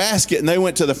took their basket and they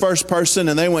went to the first person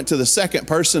and they went to the second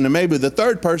person and maybe the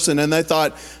third person, and they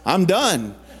thought, "I'm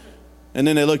done." And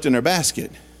then they looked in their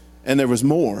basket, and there was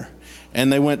more.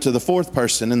 And they went to the fourth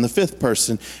person and the fifth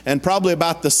person. And probably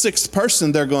about the sixth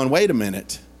person, they're going, "Wait a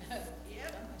minute.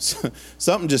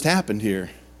 Something just happened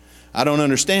here. I don't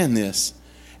understand this."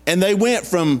 And they went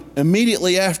from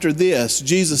immediately after this,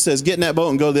 Jesus says, "Get in that boat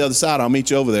and go to the other side. I'll meet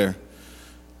you over there."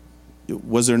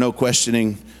 Was there no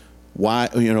questioning why,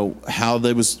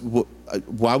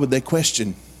 why would they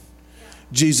question?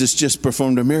 Jesus just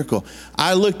performed a miracle.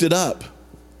 I looked it up.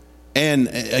 And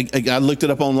I looked it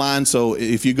up online, so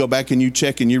if you go back and you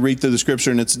check and you read through the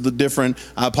scripture and it's different,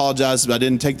 I apologize if I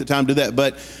didn't take the time to do that.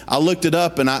 But I looked it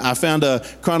up and I found a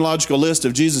chronological list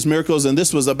of Jesus' miracles, and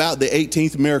this was about the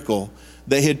 18th miracle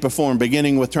they had performed,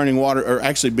 beginning with turning water, or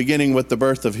actually beginning with the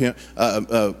birth of him,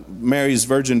 Mary's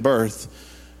virgin birth.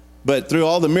 But through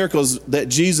all the miracles that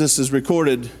Jesus is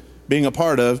recorded being a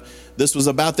part of, this was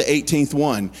about the 18th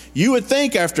one. You would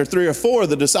think after 3 or 4,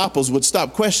 the disciples would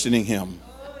stop questioning him.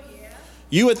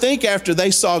 You would think after they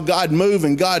saw God move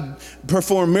and God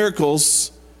perform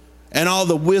miracles and all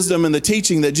the wisdom and the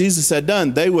teaching that Jesus had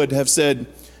done, they would have said,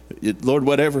 "Lord,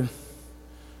 whatever."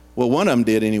 Well, one of them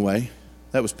did anyway.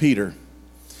 That was Peter.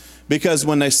 Because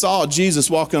when they saw Jesus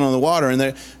walking on the water,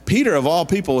 and Peter, of all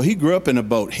people, he grew up in a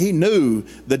boat. He knew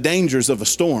the dangers of a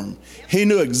storm. He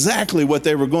knew exactly what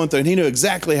they were going through, and he knew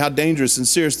exactly how dangerous and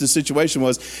serious the situation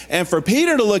was. And for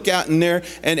Peter to look out in there,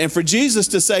 and for Jesus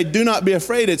to say, "Do not be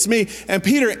afraid, it's me." And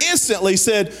Peter instantly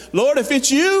said, "Lord, if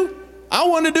it's you, I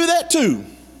want to do that too."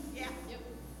 Yeah.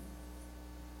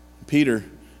 Peter,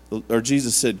 or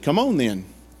Jesus said, "Come on then."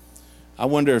 I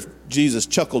wonder if Jesus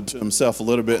chuckled to himself a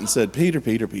little bit and said, "Peter,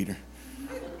 Peter, Peter."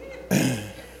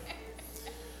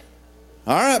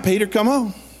 All right, Peter, come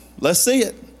on. Let's see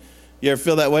it. You ever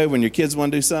feel that way when your kids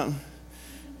want to do something?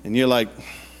 And you're like,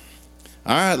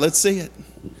 "All right, let's see it."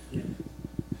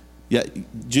 Yeah,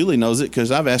 Julie knows it because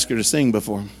I've asked her to sing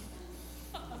before.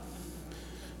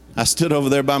 I stood over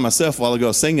there by myself a while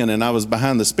ago singing, and I was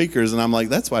behind the speakers, and I'm like,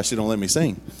 that's why she don't let me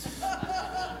sing.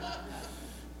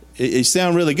 You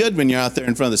sound really good when you're out there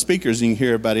in front of the speakers and you can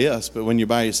hear everybody else, but when you're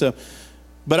by yourself.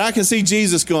 But I can see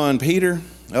Jesus going, "Peter,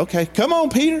 okay, come on,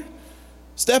 Peter,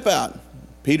 step out."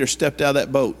 Peter stepped out of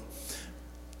that boat.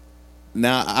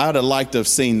 Now, I'd have liked to have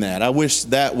seen that. I wish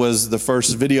that was the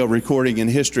first video recording in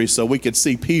history so we could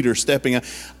see Peter stepping out.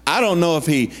 I don't know if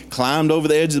he climbed over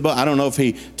the edge of the boat. I don't know if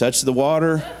he touched the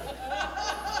water.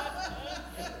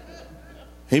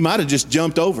 He might have just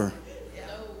jumped over.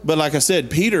 But like I said,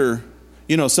 Peter,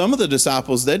 some of the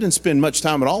disciples, they didn't spend much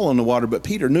time at all on the water, but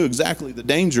Peter knew exactly the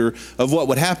danger of what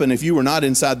would happen if you were not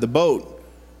inside the boat.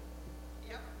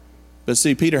 Yep. But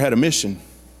see, Peter had a mission.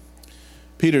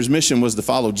 Peter's mission was to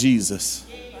follow Jesus.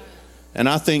 And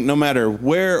I think no matter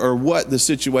where or what the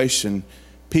situation,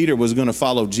 Peter was going to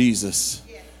follow Jesus.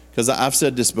 Because I've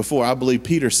said this before. I believe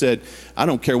Peter said, "I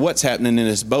don't care what's happening in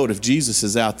this boat. If Jesus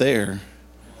is out there,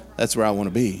 that's where I want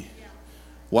to be.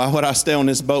 Why would I stay on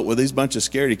this boat with these bunch of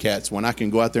scaredy cats when I can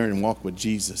go out there and walk with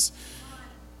Jesus?"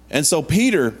 And so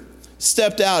Peter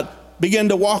stepped out, began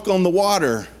to walk on the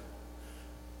water.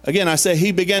 Again, I say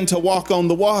he began to walk on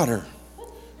the water.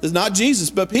 It's not Jesus,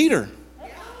 but Peter.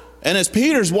 And as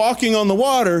Peter's walking on the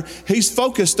water, he's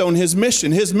focused on his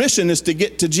mission. His mission is to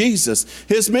get to Jesus.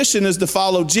 His mission is to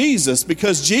follow Jesus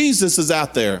because Jesus is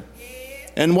out there.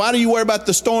 And why do you worry about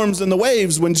the storms and the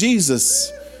waves when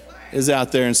Jesus is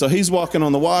out there? And so he's walking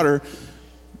on the water,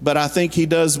 but I think he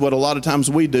does what a lot of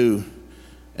times we do,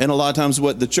 and a lot of times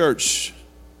what the church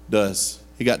does.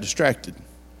 He got distracted.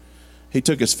 He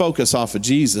took his focus off of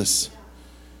Jesus,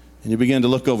 and he began to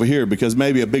look over here because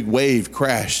maybe a big wave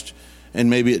crashed, and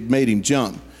maybe it made him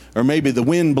jump, or maybe the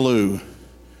wind blew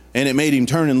and it made him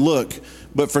turn and look.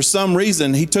 But for some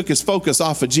reason, he took his focus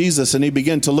off of Jesus and he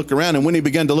began to look around. And when he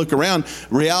began to look around,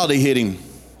 reality hit him.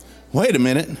 Wait a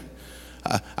minute.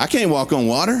 I can't walk on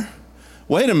water.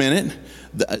 Wait a minute.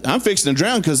 I'm fixing to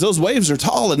drown because those waves are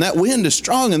tall and that wind is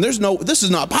strong and this is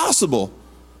not possible.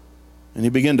 And he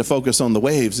began to focus on the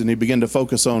waves and he began to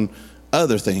focus on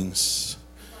other things.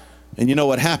 And you know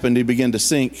what happened? He began to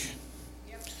sink.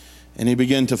 And he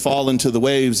began to fall into the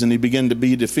waves and he began to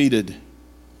be defeated.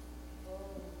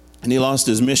 And he lost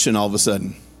his mission all of a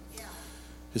sudden.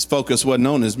 His focus wasn't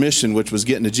on his mission, which was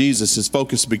getting to Jesus. His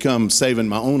focus became saving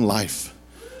my own life.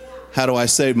 How do I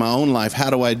save my own life? How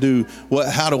do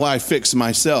I fix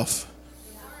myself?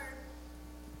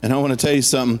 And I want to tell you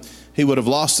something. He would have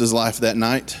lost his life that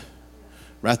night,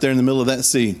 right there in the middle of that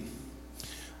sea.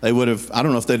 They would have, I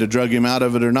don't know if they'd have drug him out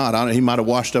of it or not. He might have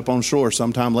washed up on shore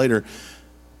sometime later.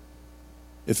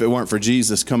 If it weren't for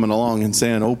Jesus coming along and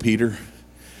saying, "Oh, Peter,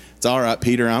 it's all right,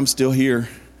 Peter, I'm still here.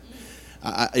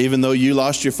 Even though you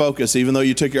lost your focus, even though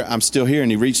I'm still here."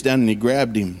 And he reached down and he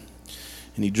grabbed him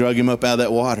and he drug him up out of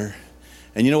that water.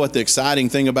 And you know what the exciting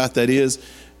thing about that is?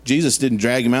 Jesus didn't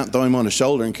drag him out and throw him on his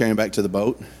shoulder and carry him back to the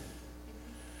boat.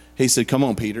 He said, "Come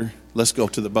on, Peter, let's go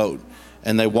to the boat."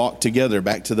 And they walked together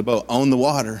back to the boat on the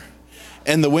water.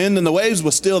 And the wind and the waves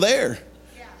was still there.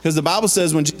 Because the Bible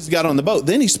says when Jesus got on the boat,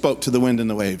 then he spoke to the wind and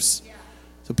the waves.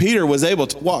 So Peter was able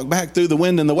to walk back through the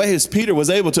wind and the waves. Peter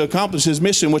was able to accomplish his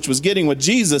mission, which was getting with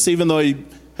Jesus, even though he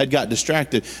had got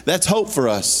distracted. That's hope for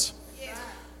us.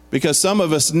 Because some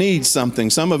of us need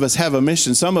something. Some of us have a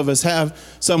mission. Some of us have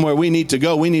somewhere we need to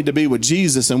go. We need to be with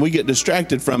Jesus, and we get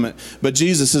distracted from it. But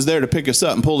Jesus is there to pick us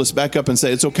up and pull us back up and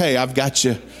say, "It's okay, I've got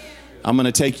you. I'm going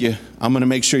to take you. I'm going to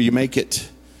make sure you make it."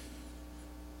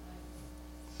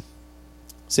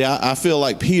 See, I feel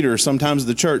like Peter, sometimes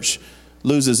the church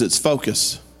loses its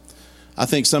focus. I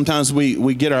think sometimes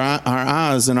we get our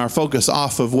eyes and our focus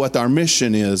off of what our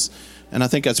mission is. And I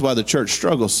think that's why the church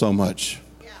struggles so much.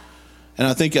 And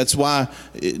I think that's why,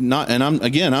 I'm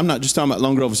not just talking about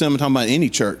Lone Grove Assembly, I'm talking about any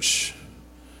church,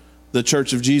 the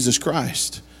Church of Jesus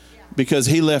Christ. Because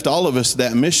he left all of us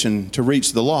that mission to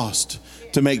reach the lost,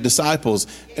 to make disciples.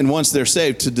 And once they're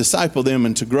saved, to disciple them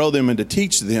and to grow them and to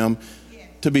teach them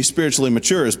to be spiritually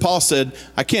mature. As Paul said,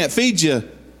 "I can't feed you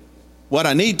what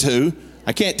I need to.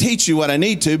 I can't teach you what I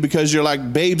need to because you're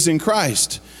like babes in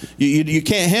Christ. You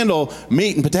can't handle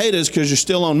meat and potatoes because you're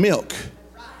still on milk."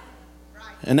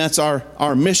 And that's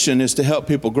our mission, is to help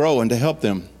people grow and to help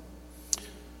them.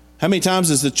 How many times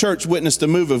has the church witnessed a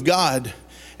move of God,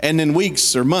 and then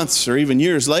weeks or months or even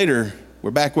years later, we're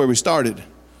back where we started?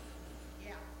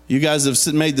 You guys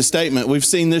have made the statement, we've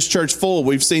seen this church full.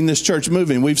 We've seen this church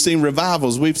moving. We've seen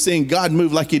revivals. We've seen God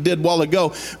move like he did a while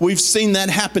ago. We've seen that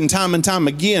happen time and time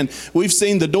again. We've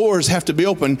seen the doors have to be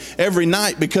open every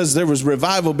night because there was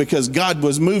revival, because God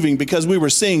was moving, because we were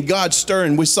seeing God stir,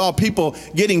 and we saw people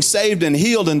getting saved and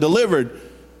healed and delivered.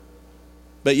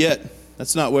 But yet,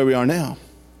 that's not where we are now.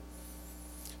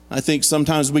 I think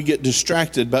sometimes we get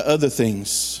distracted by other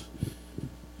things.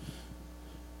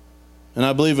 And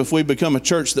I believe if we become a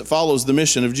church that follows the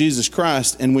mission of Jesus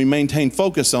Christ and we maintain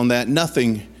focus on that,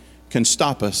 nothing can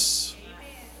stop us.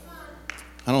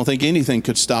 I don't think anything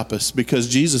could stop us, because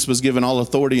Jesus was given all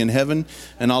authority in heaven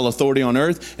and all authority on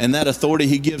earth, and that authority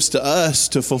he gives to us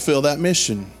to fulfill that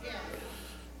mission.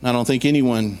 I don't think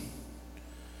anyone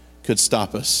could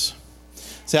stop us.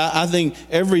 See, I think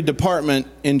every department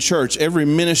in church, every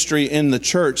ministry in the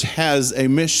church has a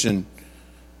mission.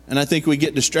 And I think we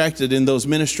get distracted in those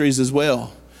ministries as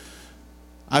well.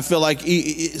 I feel like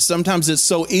sometimes it's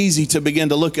so easy to begin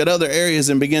to look at other areas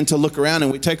and begin to look around,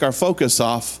 and we take our focus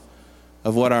off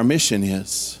of what our mission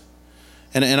is.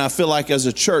 And I feel like as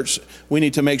a church, we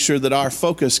need to make sure that our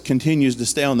focus continues to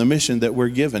stay on the mission that we're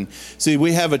given. See,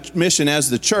 we have a mission as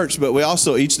the church, but we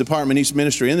also, each department, each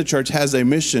ministry in the church has a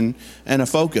mission and a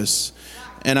focus.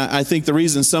 And I think the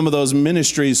reason some of those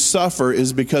ministries suffer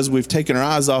is because we've taken our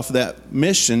eyes off that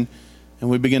mission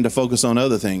and we begin to focus on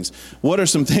other things. What are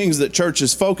some things that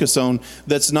churches focus on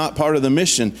that's not part of the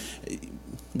mission?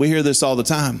 We hear this all the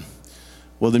time.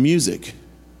 Well, the music.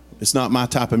 It's not my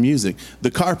type of music.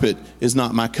 The carpet is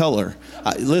not my color.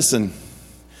 Listen,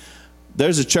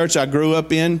 there's a church I grew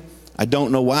up in. I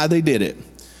don't know why they did it.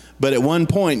 But at one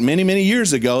point, many, many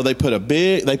years ago, they put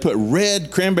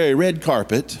red, cranberry red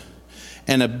carpet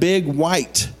and a big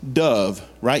white dove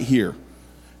right here.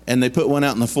 And they put one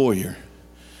out in the foyer.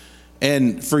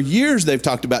 And for years, they've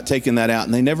talked about taking that out,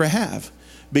 and they never have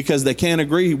because they can't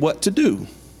agree what to do.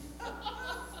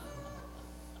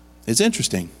 It's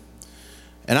interesting.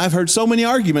 And I've heard so many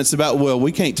arguments about, well,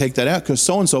 we can't take that out because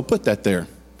so-and-so put that there.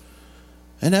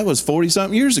 And that was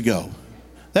 40-something years ago.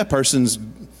 That person's,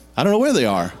 I don't know where they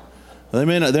are.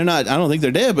 They're not, I don't think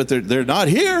they're dead, but they're not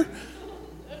here.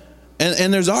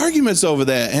 And there's arguments over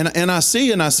that. And I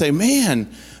see and I say,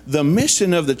 man, the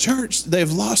mission of the church,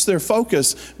 they've lost their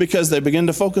focus because they begin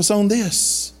to focus on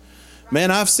this. Man,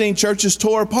 I've seen churches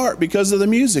tore apart because of the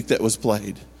music that was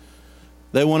played.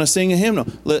 They want to sing a hymnal.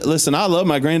 Listen, I love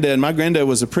my granddad. My granddad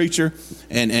was a preacher,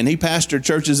 and he pastored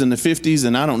churches in the 50s,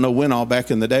 and I don't know when all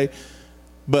back in the day.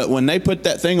 But when they put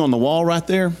that thing on the wall right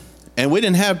there, and we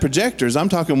didn't have projectors. I'm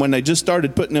talking when they just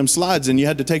started putting them slides, and you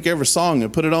had to take every song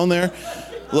and put it on there,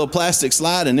 a little plastic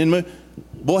slide, and then,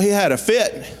 boy, he had a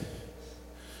fit.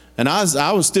 And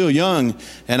I was still young,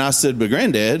 and I said, but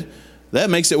Granddad, that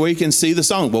makes it where you can see the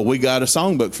song. Well, we got a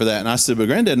songbook for that. And I said, but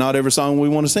Granddad, not every song we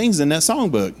want to sing is in that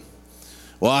songbook.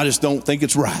 Well, I just don't think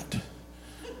it's right.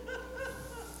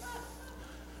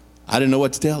 I didn't know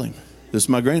what to tell him. This is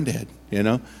my granddad, you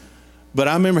know. But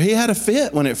I remember he had a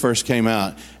fit when it first came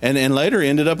out. And later he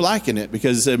ended up liking it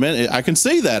because he said, man, I can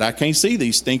see that. I can't see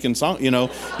these stinking songs. You know,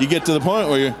 you get to the point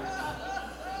where you're,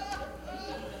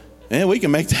 man, we can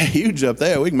make that huge up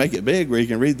there. We can make it big where you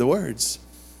can read the words.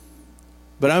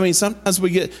 But I mean, sometimes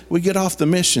we get off the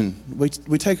mission.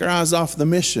 We take our eyes off the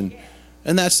mission.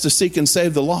 And that's to seek and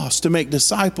save the lost, to make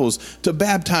disciples, to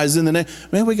baptize in the name.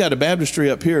 Man, we got a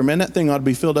baptistry up here. Man, that thing ought to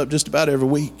be filled up just about every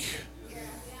week.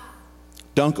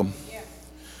 Dunk them.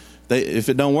 If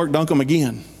it don't work, dunk them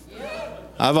again.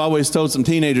 I've always told some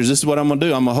teenagers, this is what I'm going to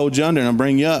do. I'm going to hold you under and I'm going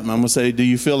to bring you up. And I'm going to say, do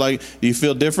you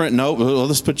feel different? No. Well,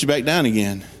 let's put you back down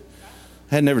again.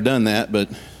 I had never done that, but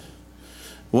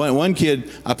one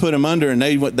kid, I put him under and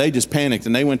they just panicked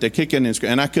and they went to kicking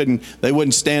and they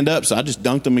wouldn't stand up. So I just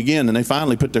dunked them again and they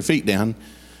finally put their feet down.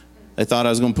 They thought I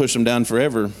was going to push them down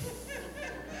forever.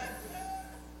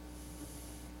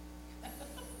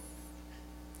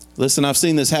 Listen, I've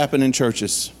seen this happen in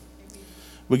churches.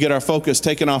 We get our focus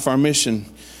taken off our mission.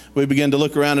 We begin to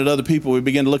look around at other people. We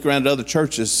begin to look around at other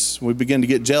churches. We begin to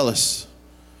get jealous.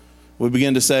 We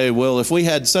begin to say, well, if we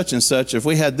had such and such, if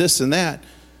we had this and that.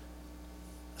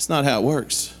 That's not how it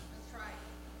works.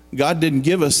 God didn't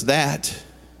give us that.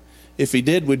 If he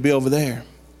did, we'd be over there.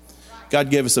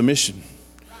 God gave us a mission.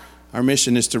 Our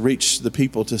mission is to reach the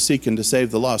people, to seek and to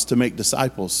save the lost, to make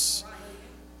disciples.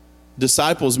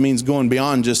 Disciples means going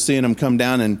beyond just seeing them come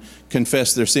down and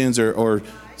confess their sins or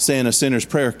saying a sinner's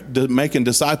prayer. Making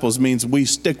disciples means we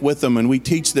stick with them and we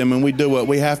teach them and we do what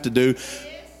we have to do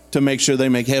to make sure they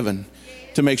make heaven,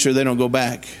 to make sure they don't go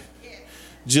back.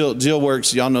 Jill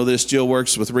works, y'all know this, Jill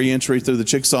works with reentry through the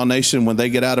Chickasaw Nation. When they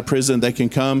get out of prison, they can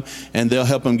come and they'll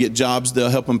help them get jobs. They'll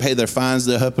help them pay their fines.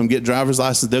 They'll help them get driver's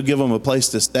license. They'll give them a place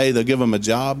to stay. They'll give them a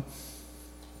job.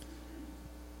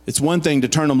 It's one thing to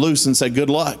turn them loose and say, good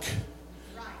luck.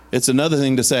 It's another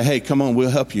thing to say, hey, come on,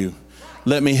 we'll help you.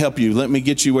 Let me help you. Let me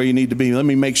get you where you need to be. Let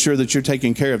me make sure that you're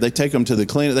taken care of. They take them to the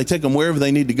clinic. They take them wherever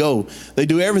they need to go. They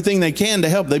do everything they can to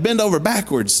help. They bend over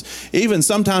backwards. Even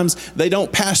sometimes they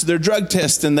don't pass their drug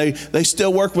test and they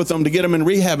still work with them to get them in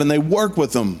rehab and they work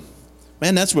with them.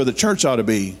 Man, that's where the church ought to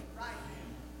be.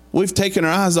 We've taken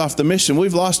our eyes off the mission.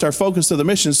 We've lost our focus of the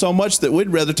mission so much that we'd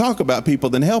rather talk about people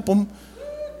than help them.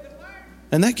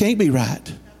 And that can't be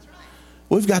right.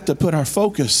 We've got to put our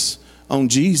focus on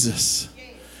Jesus.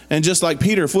 And just like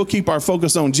Peter, if we'll keep our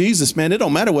focus on Jesus, man, it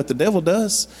don't matter what the devil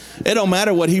does. It don't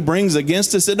matter what he brings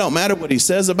against us. It don't matter what he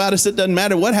says about us. It doesn't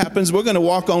matter what happens. We're going to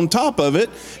walk on top of it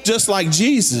just like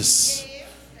Jesus.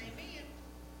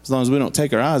 As long as we don't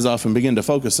take our eyes off and begin to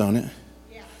focus on it.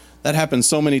 That happens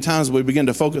so many times. We begin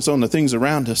to focus on the things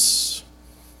around us.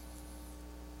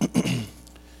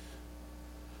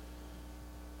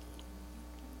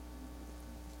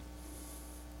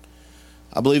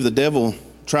 I believe the devil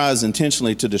tries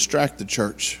intentionally to distract the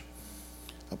church.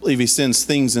 I believe he sends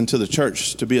things into the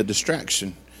church to be a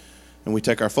distraction, and we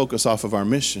take our focus off of our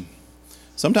mission.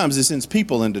 Sometimes he sends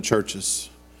people into churches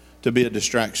to be a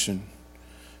distraction,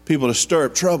 people to stir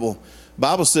up trouble. The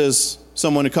Bible says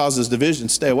someone who causes division,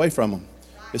 stay away from them.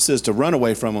 It says to run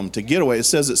away from them, to get away. It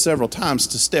says it several times,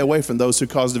 to stay away from those who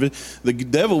cause division. The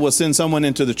devil will send someone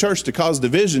into the church to cause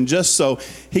division just so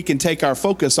he can take our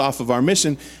focus off of our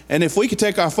mission. And if we could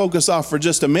take our focus off for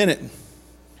just a minute,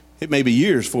 it may be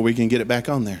years before we can get it back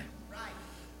on there.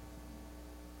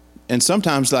 And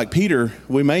sometimes, like Peter,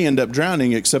 we may end up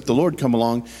drowning except the Lord come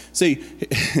along. See,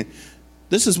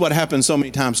 this is what happens so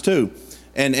many times too.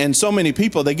 And so many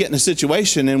people, they get in a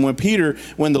situation, and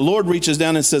when the Lord reaches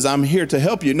down and says, I'm here to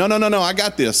help you. No, I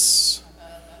got this.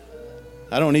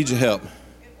 I don't need your help.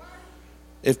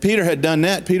 If Peter had done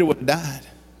that, Peter would have died.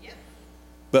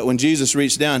 But when Jesus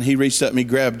reached down, he reached up and he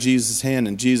grabbed Jesus' hand,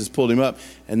 and Jesus pulled him up.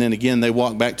 And then again, they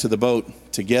walked back to the boat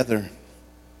together.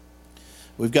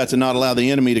 We've got to not allow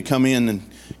the enemy to come in and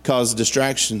cause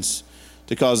distractions,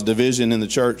 to cause division in the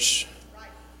church.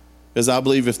 Because I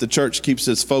believe if the church keeps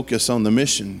its focus on the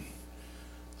mission,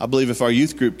 I believe if our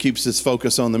youth group keeps its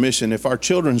focus on the mission, if our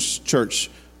children's church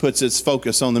puts its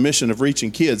focus on the mission of reaching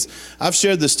kids. I've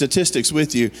shared the statistics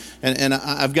with you, and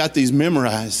I've got these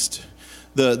memorized.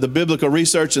 The biblical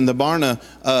research in the Barna,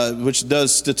 which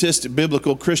does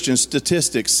biblical Christian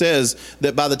statistics, says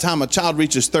that by the time a child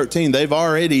reaches 13, they've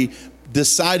already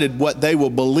decided what they will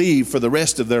believe for the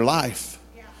rest of their life.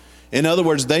 In other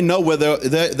words, they know whether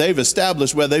they've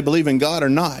established whether they believe in God or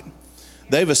not.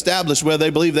 They've established whether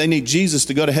they believe they need Jesus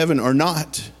to go to heaven or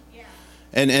not.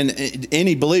 And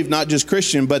any belief, not just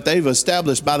Christian, but they've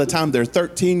established by the time they're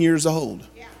 13 years old.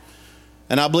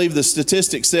 And I believe the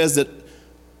statistic says that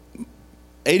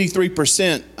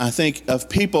 83%, I think, of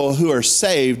people who are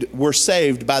saved were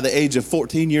saved by the age of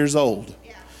 14 years old.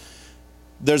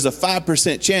 There's a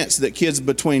 5% chance that kids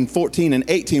between 14 and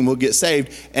 18 will get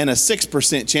saved, and a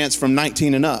 6% chance from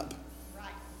 19 and up.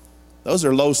 Those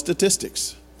are low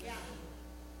statistics.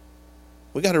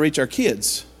 We got to reach our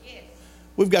kids.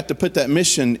 We've got to put that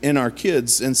mission in our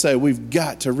kids and say we've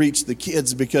got to reach the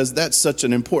kids, because that's such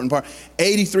an important part.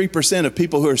 83% of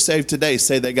people who are saved today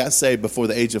say they got saved before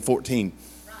the age of 14.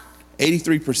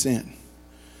 83%.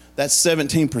 That's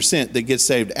 17% that get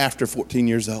saved after 14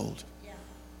 years old.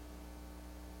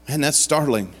 And that's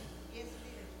startling.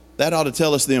 That ought to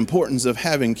tell us the importance of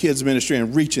having kids ministry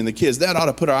and reaching the kids. That ought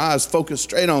to put our eyes focused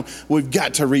straight on, we've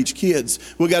got to reach kids.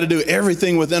 We've got to do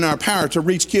everything within our power to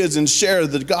reach kids and share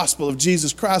the gospel of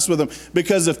Jesus Christ with them.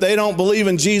 Because if they don't believe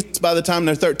in Jesus by the time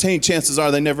they're 13, chances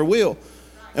are they never will.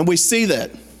 And we see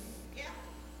that.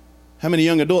 How many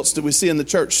young adults do we see in the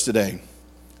church today?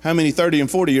 How many 30 and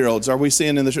 40-year-olds are we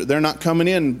seeing in the church? They're not coming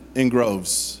in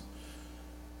groves.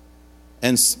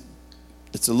 And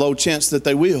it's a low chance that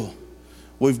they will.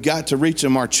 We've got to reach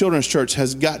them. Our children's church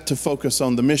has got to focus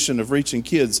on the mission of reaching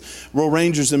kids. Royal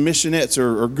Rangers and Missionettes,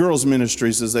 or girls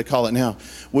ministries as they call it now.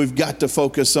 We've got to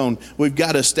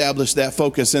establish that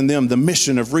focus in them, the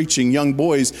mission of reaching young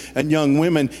boys and young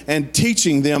women and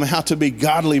teaching them how to be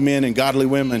godly men and godly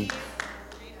women.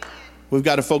 We've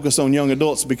got to focus on young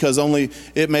adults, because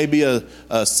it may be a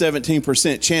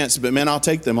 17% chance, but man, I'll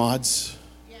take them odds.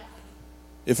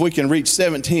 If we can reach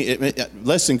 17,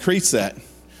 let's increase that.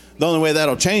 The only way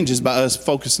that'll change is by us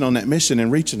focusing on that mission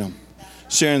and reaching them,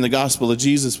 sharing the gospel of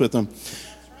Jesus with them.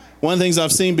 One of the things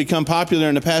I've seen become popular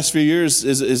in the past few years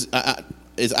is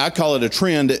I call it a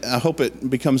trend. I hope it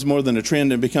becomes more than a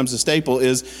trend and becomes a staple,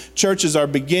 is churches are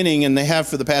beginning, and they have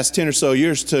for the past 10 or so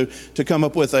years, to come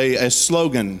up with a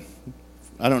slogan.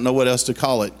 I don't know what else to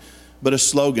call it, but a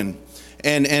slogan.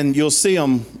 And you'll see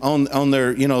them on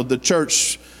their, the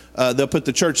church. They'll put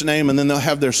the church name, and then they'll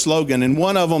have their slogan. And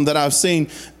one of them that I've seen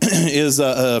is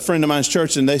a friend of mine's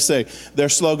church, and they say their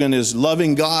slogan is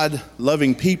loving God,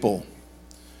 loving people.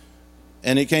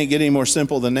 And it can't get any more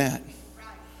simple than that.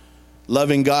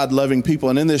 Loving God, loving people.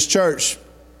 And in this church,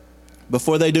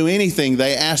 before they do anything,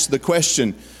 they ask the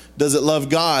question, does it love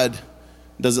God?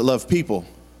 Does it love people?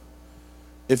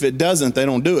 If it doesn't, they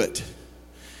don't do it.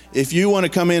 If you want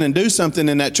to come in and do something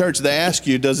in that church, they ask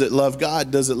you, does it love God?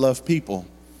 Does it love people?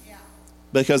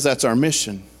 Because that's our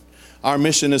mission. Our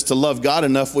mission is to love God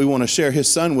enough we want to share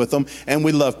his son with them, and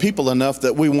we love people enough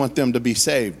that we want them to be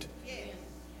saved.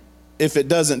 If it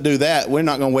doesn't do that, we're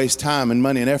not going to waste time and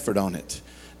money and effort on it.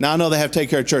 Now, I know they have to take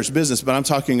care of church business, but I'm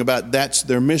talking about that's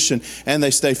their mission, and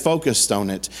they stay focused on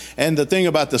it. And the thing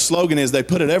about the slogan is they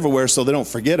put it everywhere so they don't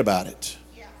forget about it.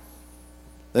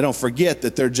 They don't forget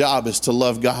that their job is to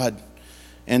love God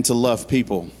and to love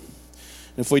people.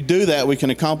 If we do that, we can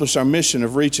accomplish our mission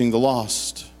of reaching the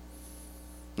lost.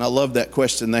 And I love that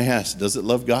question they asked. Does it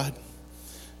love God?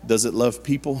 Does it love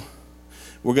people?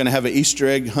 We're going to have an Easter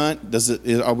egg hunt.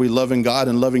 Are we loving God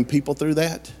and loving people through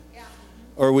that?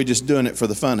 Or are we just doing it for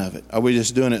the fun of it? Are we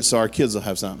just doing it so our kids will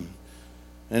have something?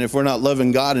 And if we're not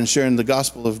loving God and sharing the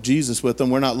gospel of Jesus with them,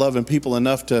 we're not loving people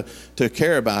enough to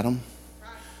care about them.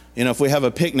 You know, if we have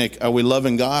a picnic, are we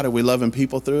loving God? Are we loving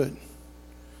people through it?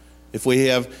 If we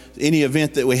have any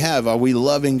event that we have, are we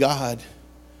loving God?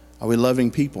 Are we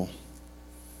loving people?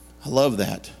 I love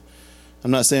that.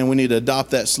 I'm not saying we need to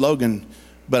adopt that slogan,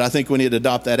 but I think we need to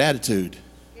adopt that attitude.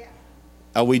 Yeah.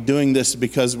 Are we doing this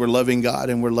because we're loving God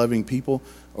and we're loving people,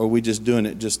 or are we just doing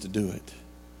it just to do it?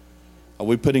 Are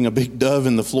we putting a big dove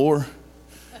in the floor?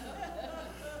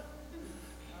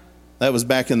 That was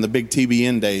back in the big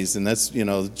TBN days, and that's, you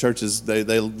know, the churches,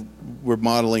 they were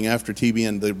modeling after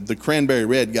TBN. The cranberry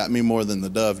red got me more than the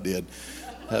dove did.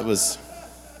 That was,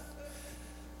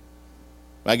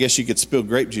 I guess you could spill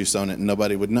grape juice on it and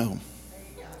nobody would know.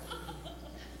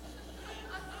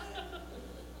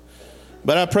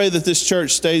 But I pray that this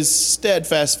church stays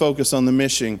steadfast focused on the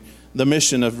mission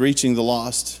of reaching the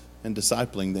lost and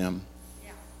discipling them.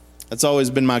 That's always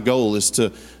been my goal, is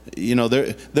to, you know,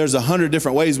 there's 100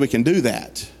 different ways we can do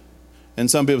that. And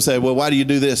some people say, well, why do you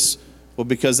do this? Well,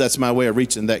 because that's my way of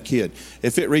reaching that kid.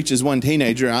 If it reaches one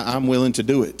teenager, I'm willing to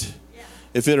do it. Yeah.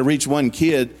 If it'll reach one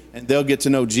kid and they'll get to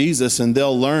know Jesus and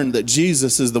they'll learn that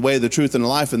Jesus is the way, the truth, and the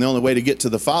life, and the only way to get to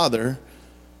the Father,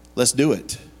 let's do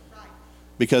it. Right.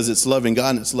 Because it's loving God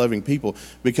and it's loving people,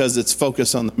 because it's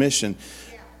focused on the mission.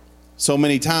 Yeah. So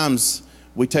many times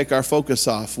we take our focus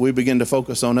off. We begin to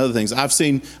focus on other things. I've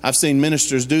seen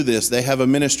ministers do this. They have a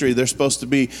ministry. They're supposed to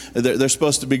be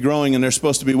growing and they're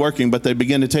supposed to be working, but they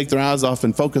begin to take their eyes off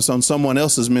and focus on someone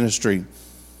else's ministry,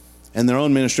 and their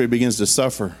own ministry begins to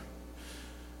suffer.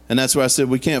 And that's why I said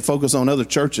we can't focus on other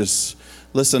churches.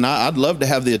 Listen, I'd love to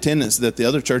have the attendance that the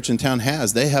other church in town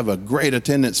has. They have a great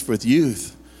attendance with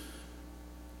youth.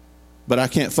 But I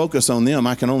can't focus on them.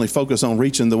 I can only focus on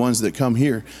reaching the ones that come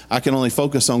here. I can only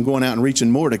focus on going out and reaching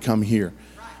more to come here.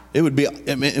 It would be,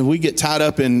 I mean, if we get tied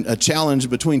up in a challenge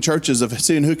between churches of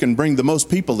seeing who can bring the most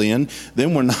people in,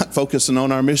 then we're not focusing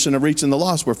on our mission of reaching the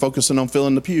lost. We're focusing on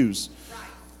filling the pews.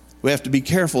 We have to be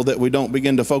careful that we don't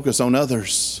begin to focus on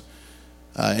others.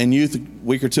 In youth, a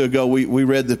week or two ago, we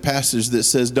read the passage that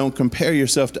says, don't compare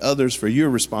yourself to others, for you're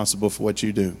responsible for what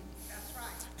you do. That's right.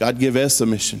 God give us a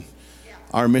mission.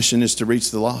 Our mission is to reach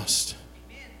the lost.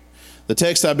 Amen. The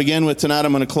text I began with tonight,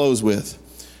 I'm going to close with.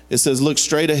 It says, look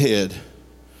straight ahead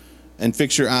and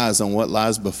fix your eyes on what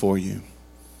lies before you.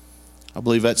 I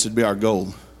believe that should be our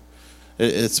goal.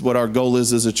 It's what our goal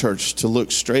is as a church, to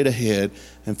look straight ahead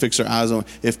and fix our eyes on.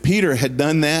 If Peter had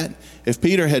done that, if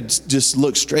Peter had just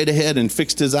looked straight ahead and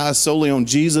fixed his eyes solely on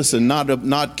Jesus and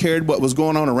not cared what was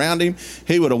going on around him,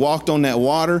 he would have walked on that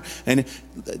water. And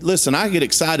listen, I get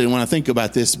excited when I think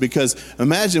about this, because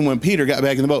imagine when Peter got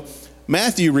back in the boat.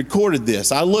 Matthew recorded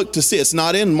this. I looked to see. It's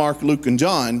not in Mark, Luke, and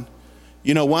John.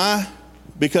 You know why?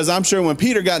 Because I'm sure when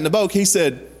Peter got in the boat, he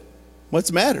said, what's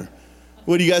the matter?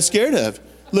 What are you guys scared of?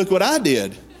 Look what I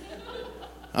did.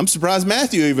 I'm surprised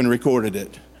Matthew even recorded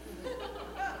it.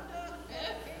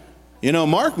 You know,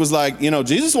 Mark was like, you know,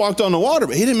 Jesus walked on the water,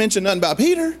 but he didn't mention nothing about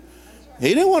Peter. He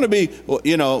didn't want to be, well,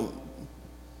 you know,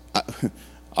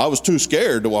 I was too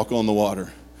scared to walk on the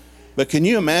water. But can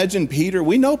you imagine Peter?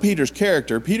 We know Peter's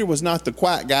character. Peter was not the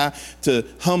quiet guy to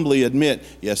humbly admit,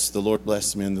 yes, the Lord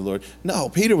blessed me in the Lord. No,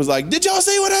 Peter was like, did y'all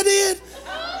see what I did?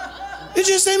 Did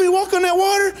you see me walk on that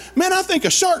water? Man, I think a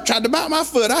shark tried to bite my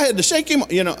foot. I had to shake him.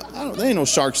 You know, there ain't no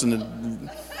sharks in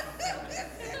the...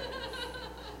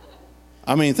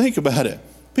 I mean, think about it.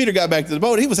 Peter got back to the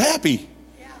boat. He was happy.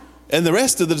 Yeah. And the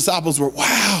rest of the disciples were,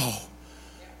 wow.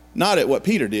 Yeah. Not at what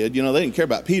Peter did. You know, they didn't care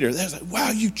about Peter. They was like,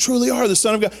 wow, you truly are the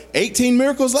Son of God. 18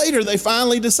 miracles later, they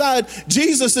finally decide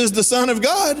Jesus is the Son of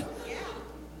God. Yeah.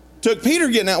 Took Peter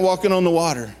getting out walking on the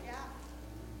water. Yeah.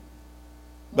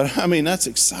 But I mean, that's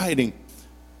exciting.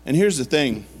 And here's the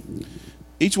thing.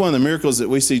 Each one of the miracles that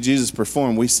we see Jesus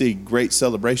perform, we see great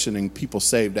celebration and people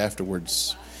saved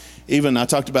afterwards. Even I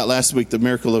talked about last week the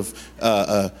miracle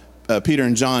of Peter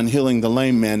and John healing the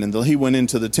lame man, and he went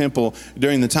into the temple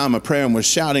during the time of prayer and was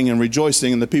shouting and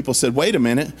rejoicing, and the people said, wait a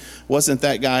minute, wasn't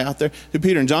that guy out there?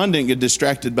 Peter and John didn't get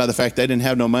distracted by the fact they didn't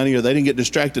have no money, or they didn't get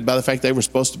distracted by the fact they were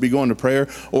supposed to be going to prayer,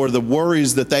 or the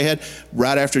worries that they had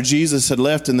right after Jesus had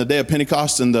left in the day of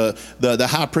Pentecost, and the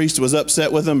high priest was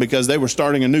upset with them because they were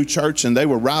starting a new church and they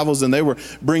were rivals and they were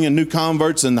bringing new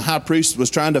converts, and the high priest was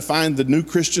trying to find the new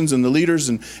Christians and the leaders,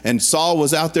 and Saul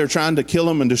was out there trying to kill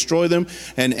them and destroy them,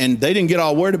 and they didn't get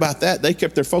all worried about that. They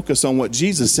kept their focus on what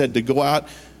Jesus said, to go out,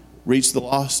 reach the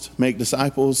lost, make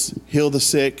disciples, heal the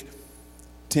sick,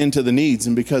 tend to the needs.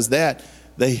 And because that,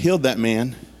 they healed that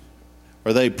man,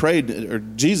 or they prayed, or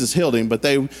Jesus healed him, but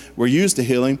they were used to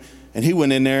heal him. And he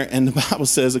went in there, and the Bible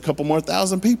says a couple more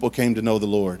thousand people came to know the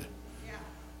Lord. Yeah.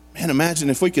 Man, imagine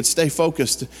if we could stay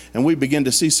focused and we begin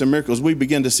to see some miracles. We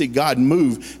begin to see God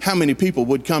move. How many people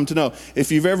would come to know? If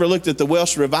you've ever looked at the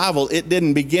Welsh revival, it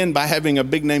didn't begin by having a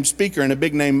big name speaker and a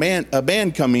big name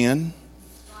band come in.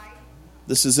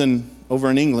 This is over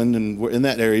in England and we're in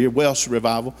that area, Welsh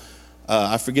revival.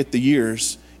 I forget the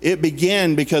years. It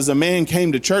began because a man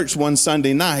came to church one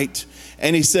Sunday night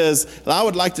and he says, I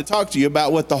would like to talk to you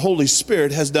about what the Holy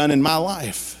Spirit has done in my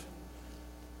life.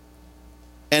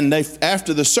 And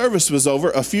after the service was over,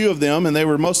 a few of them, and they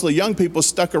were mostly young people,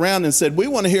 stuck around and said, we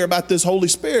want to hear about this Holy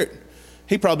Spirit.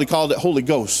 He probably called it Holy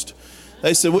Ghost.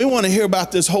 They said, we want to hear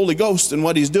about this Holy Ghost and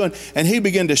what he's doing. And he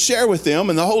began to share with them,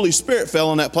 and the Holy Spirit fell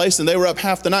on that place, and they were up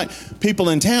half the night. People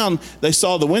in town, they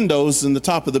saw the windows in the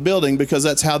top of the building because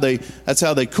that's how they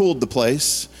cooled the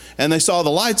place. And they saw the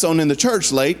lights on in the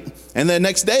church late. And then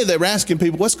next day they were asking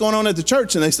people, what's going on at the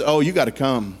church? And they said, oh, you got to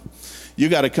come. You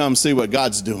got to come see what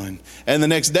God's doing. And the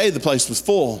next day the place was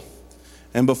full.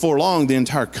 And before long, the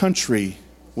entire country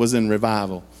was in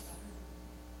revival.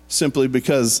 Simply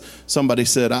because somebody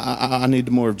said, I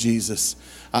need more of Jesus.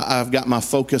 I've got my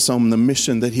focus on the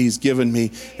mission that he's given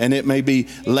me. And it may be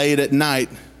late at night,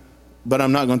 but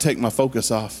I'm not going to take my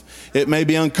focus off. It may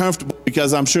be uncomfortable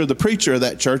because I'm sure the preacher of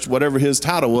that church, whatever his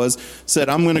title was, said,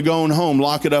 I'm going to go on home,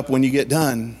 lock it up when you get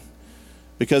done.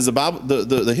 Because the Bible,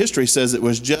 the history says it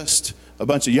was just a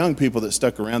bunch of young people that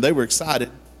stuck around. They were excited.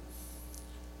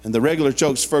 And the regular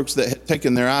church folks that had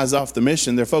taken their eyes off the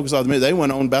mission, their focus off the mission, they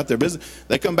went on about their business.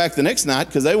 They come back the next night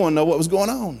because they want to know what was going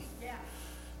on. Yeah.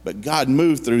 But God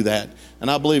moved through that.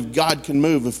 And I believe God can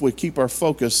move if we keep our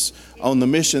focus on the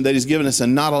mission that he's given us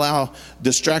and not allow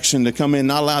distraction to come in,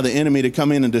 not allow the enemy to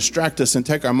come in and distract us and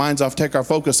take our minds off, take our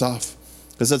focus off.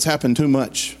 Because that's happened too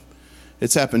much.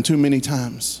 It's happened too many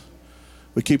times.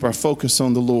 We keep our focus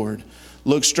on the Lord.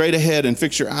 Look straight ahead and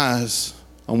fix your eyes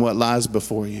on what lies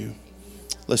before you.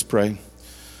 Let's pray.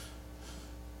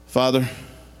 Father,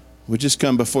 we just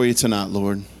come before you tonight,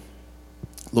 Lord.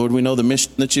 Lord, we know the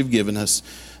mission that you've given us,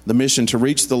 the mission to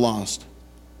reach the lost,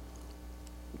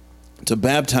 to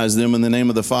baptize them in the name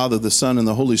of the Father, the Son, and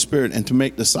the Holy Spirit, and to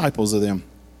make disciples of them,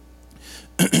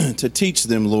 to teach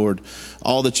them, Lord,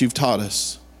 all that you've taught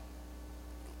us.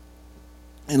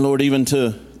 And Lord, even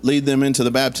to lead them into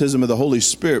the baptism of the Holy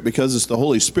Spirit, because it's the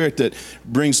Holy Spirit that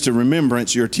brings to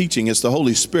remembrance your teaching. It's the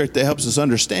Holy Spirit that helps us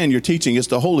understand your teaching. It's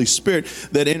the Holy Spirit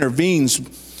that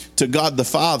intervenes to God the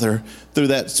Father through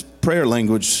that prayer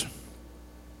language.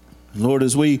 Lord,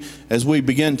 as we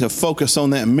begin to focus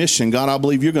on that mission, God, I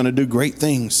believe you're going to do great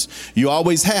things. You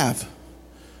always have.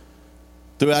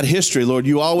 Throughout history, Lord,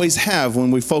 you always have when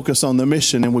we focus on the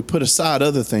mission and we put aside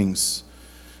other things.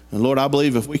 And Lord, I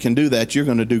believe if we can do that, you're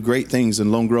going to do great things in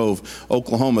Lone Grove,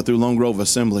 Oklahoma, through Lone Grove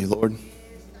Assembly, Lord.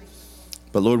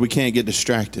 But Lord, we can't get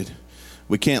distracted.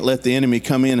 We can't let the enemy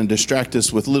come in and distract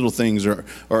us with little things or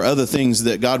other things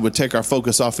that God would take our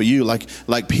focus off of you.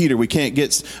 Like Peter, we can't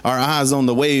get our eyes on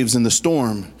the waves and the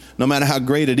storm, no matter how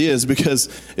great it is, because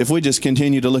if we just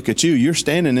continue to look at you, you're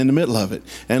standing in the middle of it.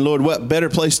 And Lord, what better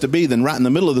place to be than right in the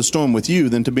middle of the storm with you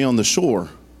than to be on the shore?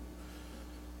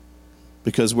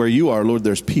 Because where you are, Lord,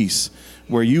 there's peace.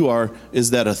 Where you are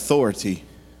is that authority,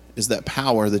 is that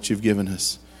power that you've given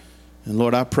us. And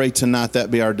Lord, I pray tonight that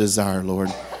be our desire,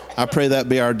 Lord. I pray that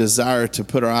be our desire to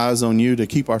put our eyes on you, to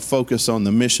keep our focus on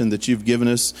the mission that you've given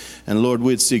us. And Lord,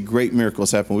 we'd see great miracles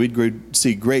happen. We'd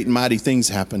see great and mighty things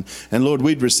happen. And Lord,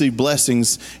 we'd receive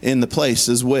blessings in the place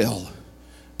as well.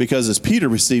 Because as Peter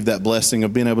received that blessing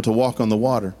of being able to walk on the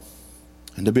water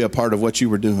and to be a part of what you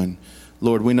were doing,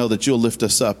 Lord, we know that you'll lift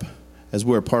us up as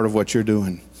we're a part of what you're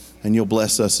doing. And you'll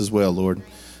bless us as well, Lord.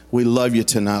 We love you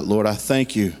tonight, Lord. I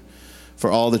thank you for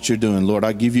all that you're doing, Lord.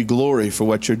 I give you glory for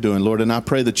what you're doing, Lord. And I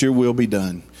pray that your will be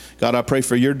done. God, I pray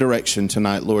for your direction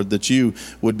tonight, Lord, that you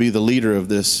would be the leader of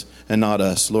this and not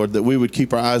us, Lord, that we would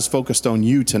keep our eyes focused on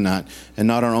you tonight and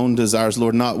not our own desires,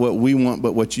 Lord, not what we want,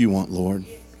 but what you want, Lord.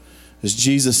 As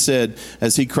Jesus said,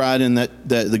 as he cried in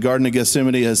the Garden of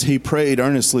Gethsemane, as he prayed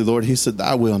earnestly, Lord, he said,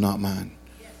 thy will, not mine.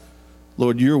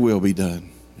 Lord, your will be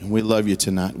done. And we love you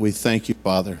tonight. We thank you,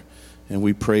 Father, and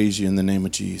we praise you in the name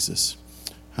of Jesus.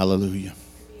 Hallelujah.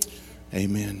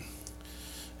 Amen.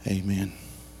 Amen.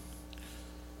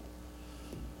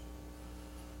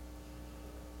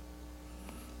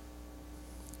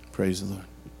 Praise the Lord.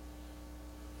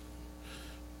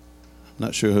 I'm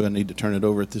not sure who I need to turn it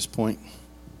over at this point.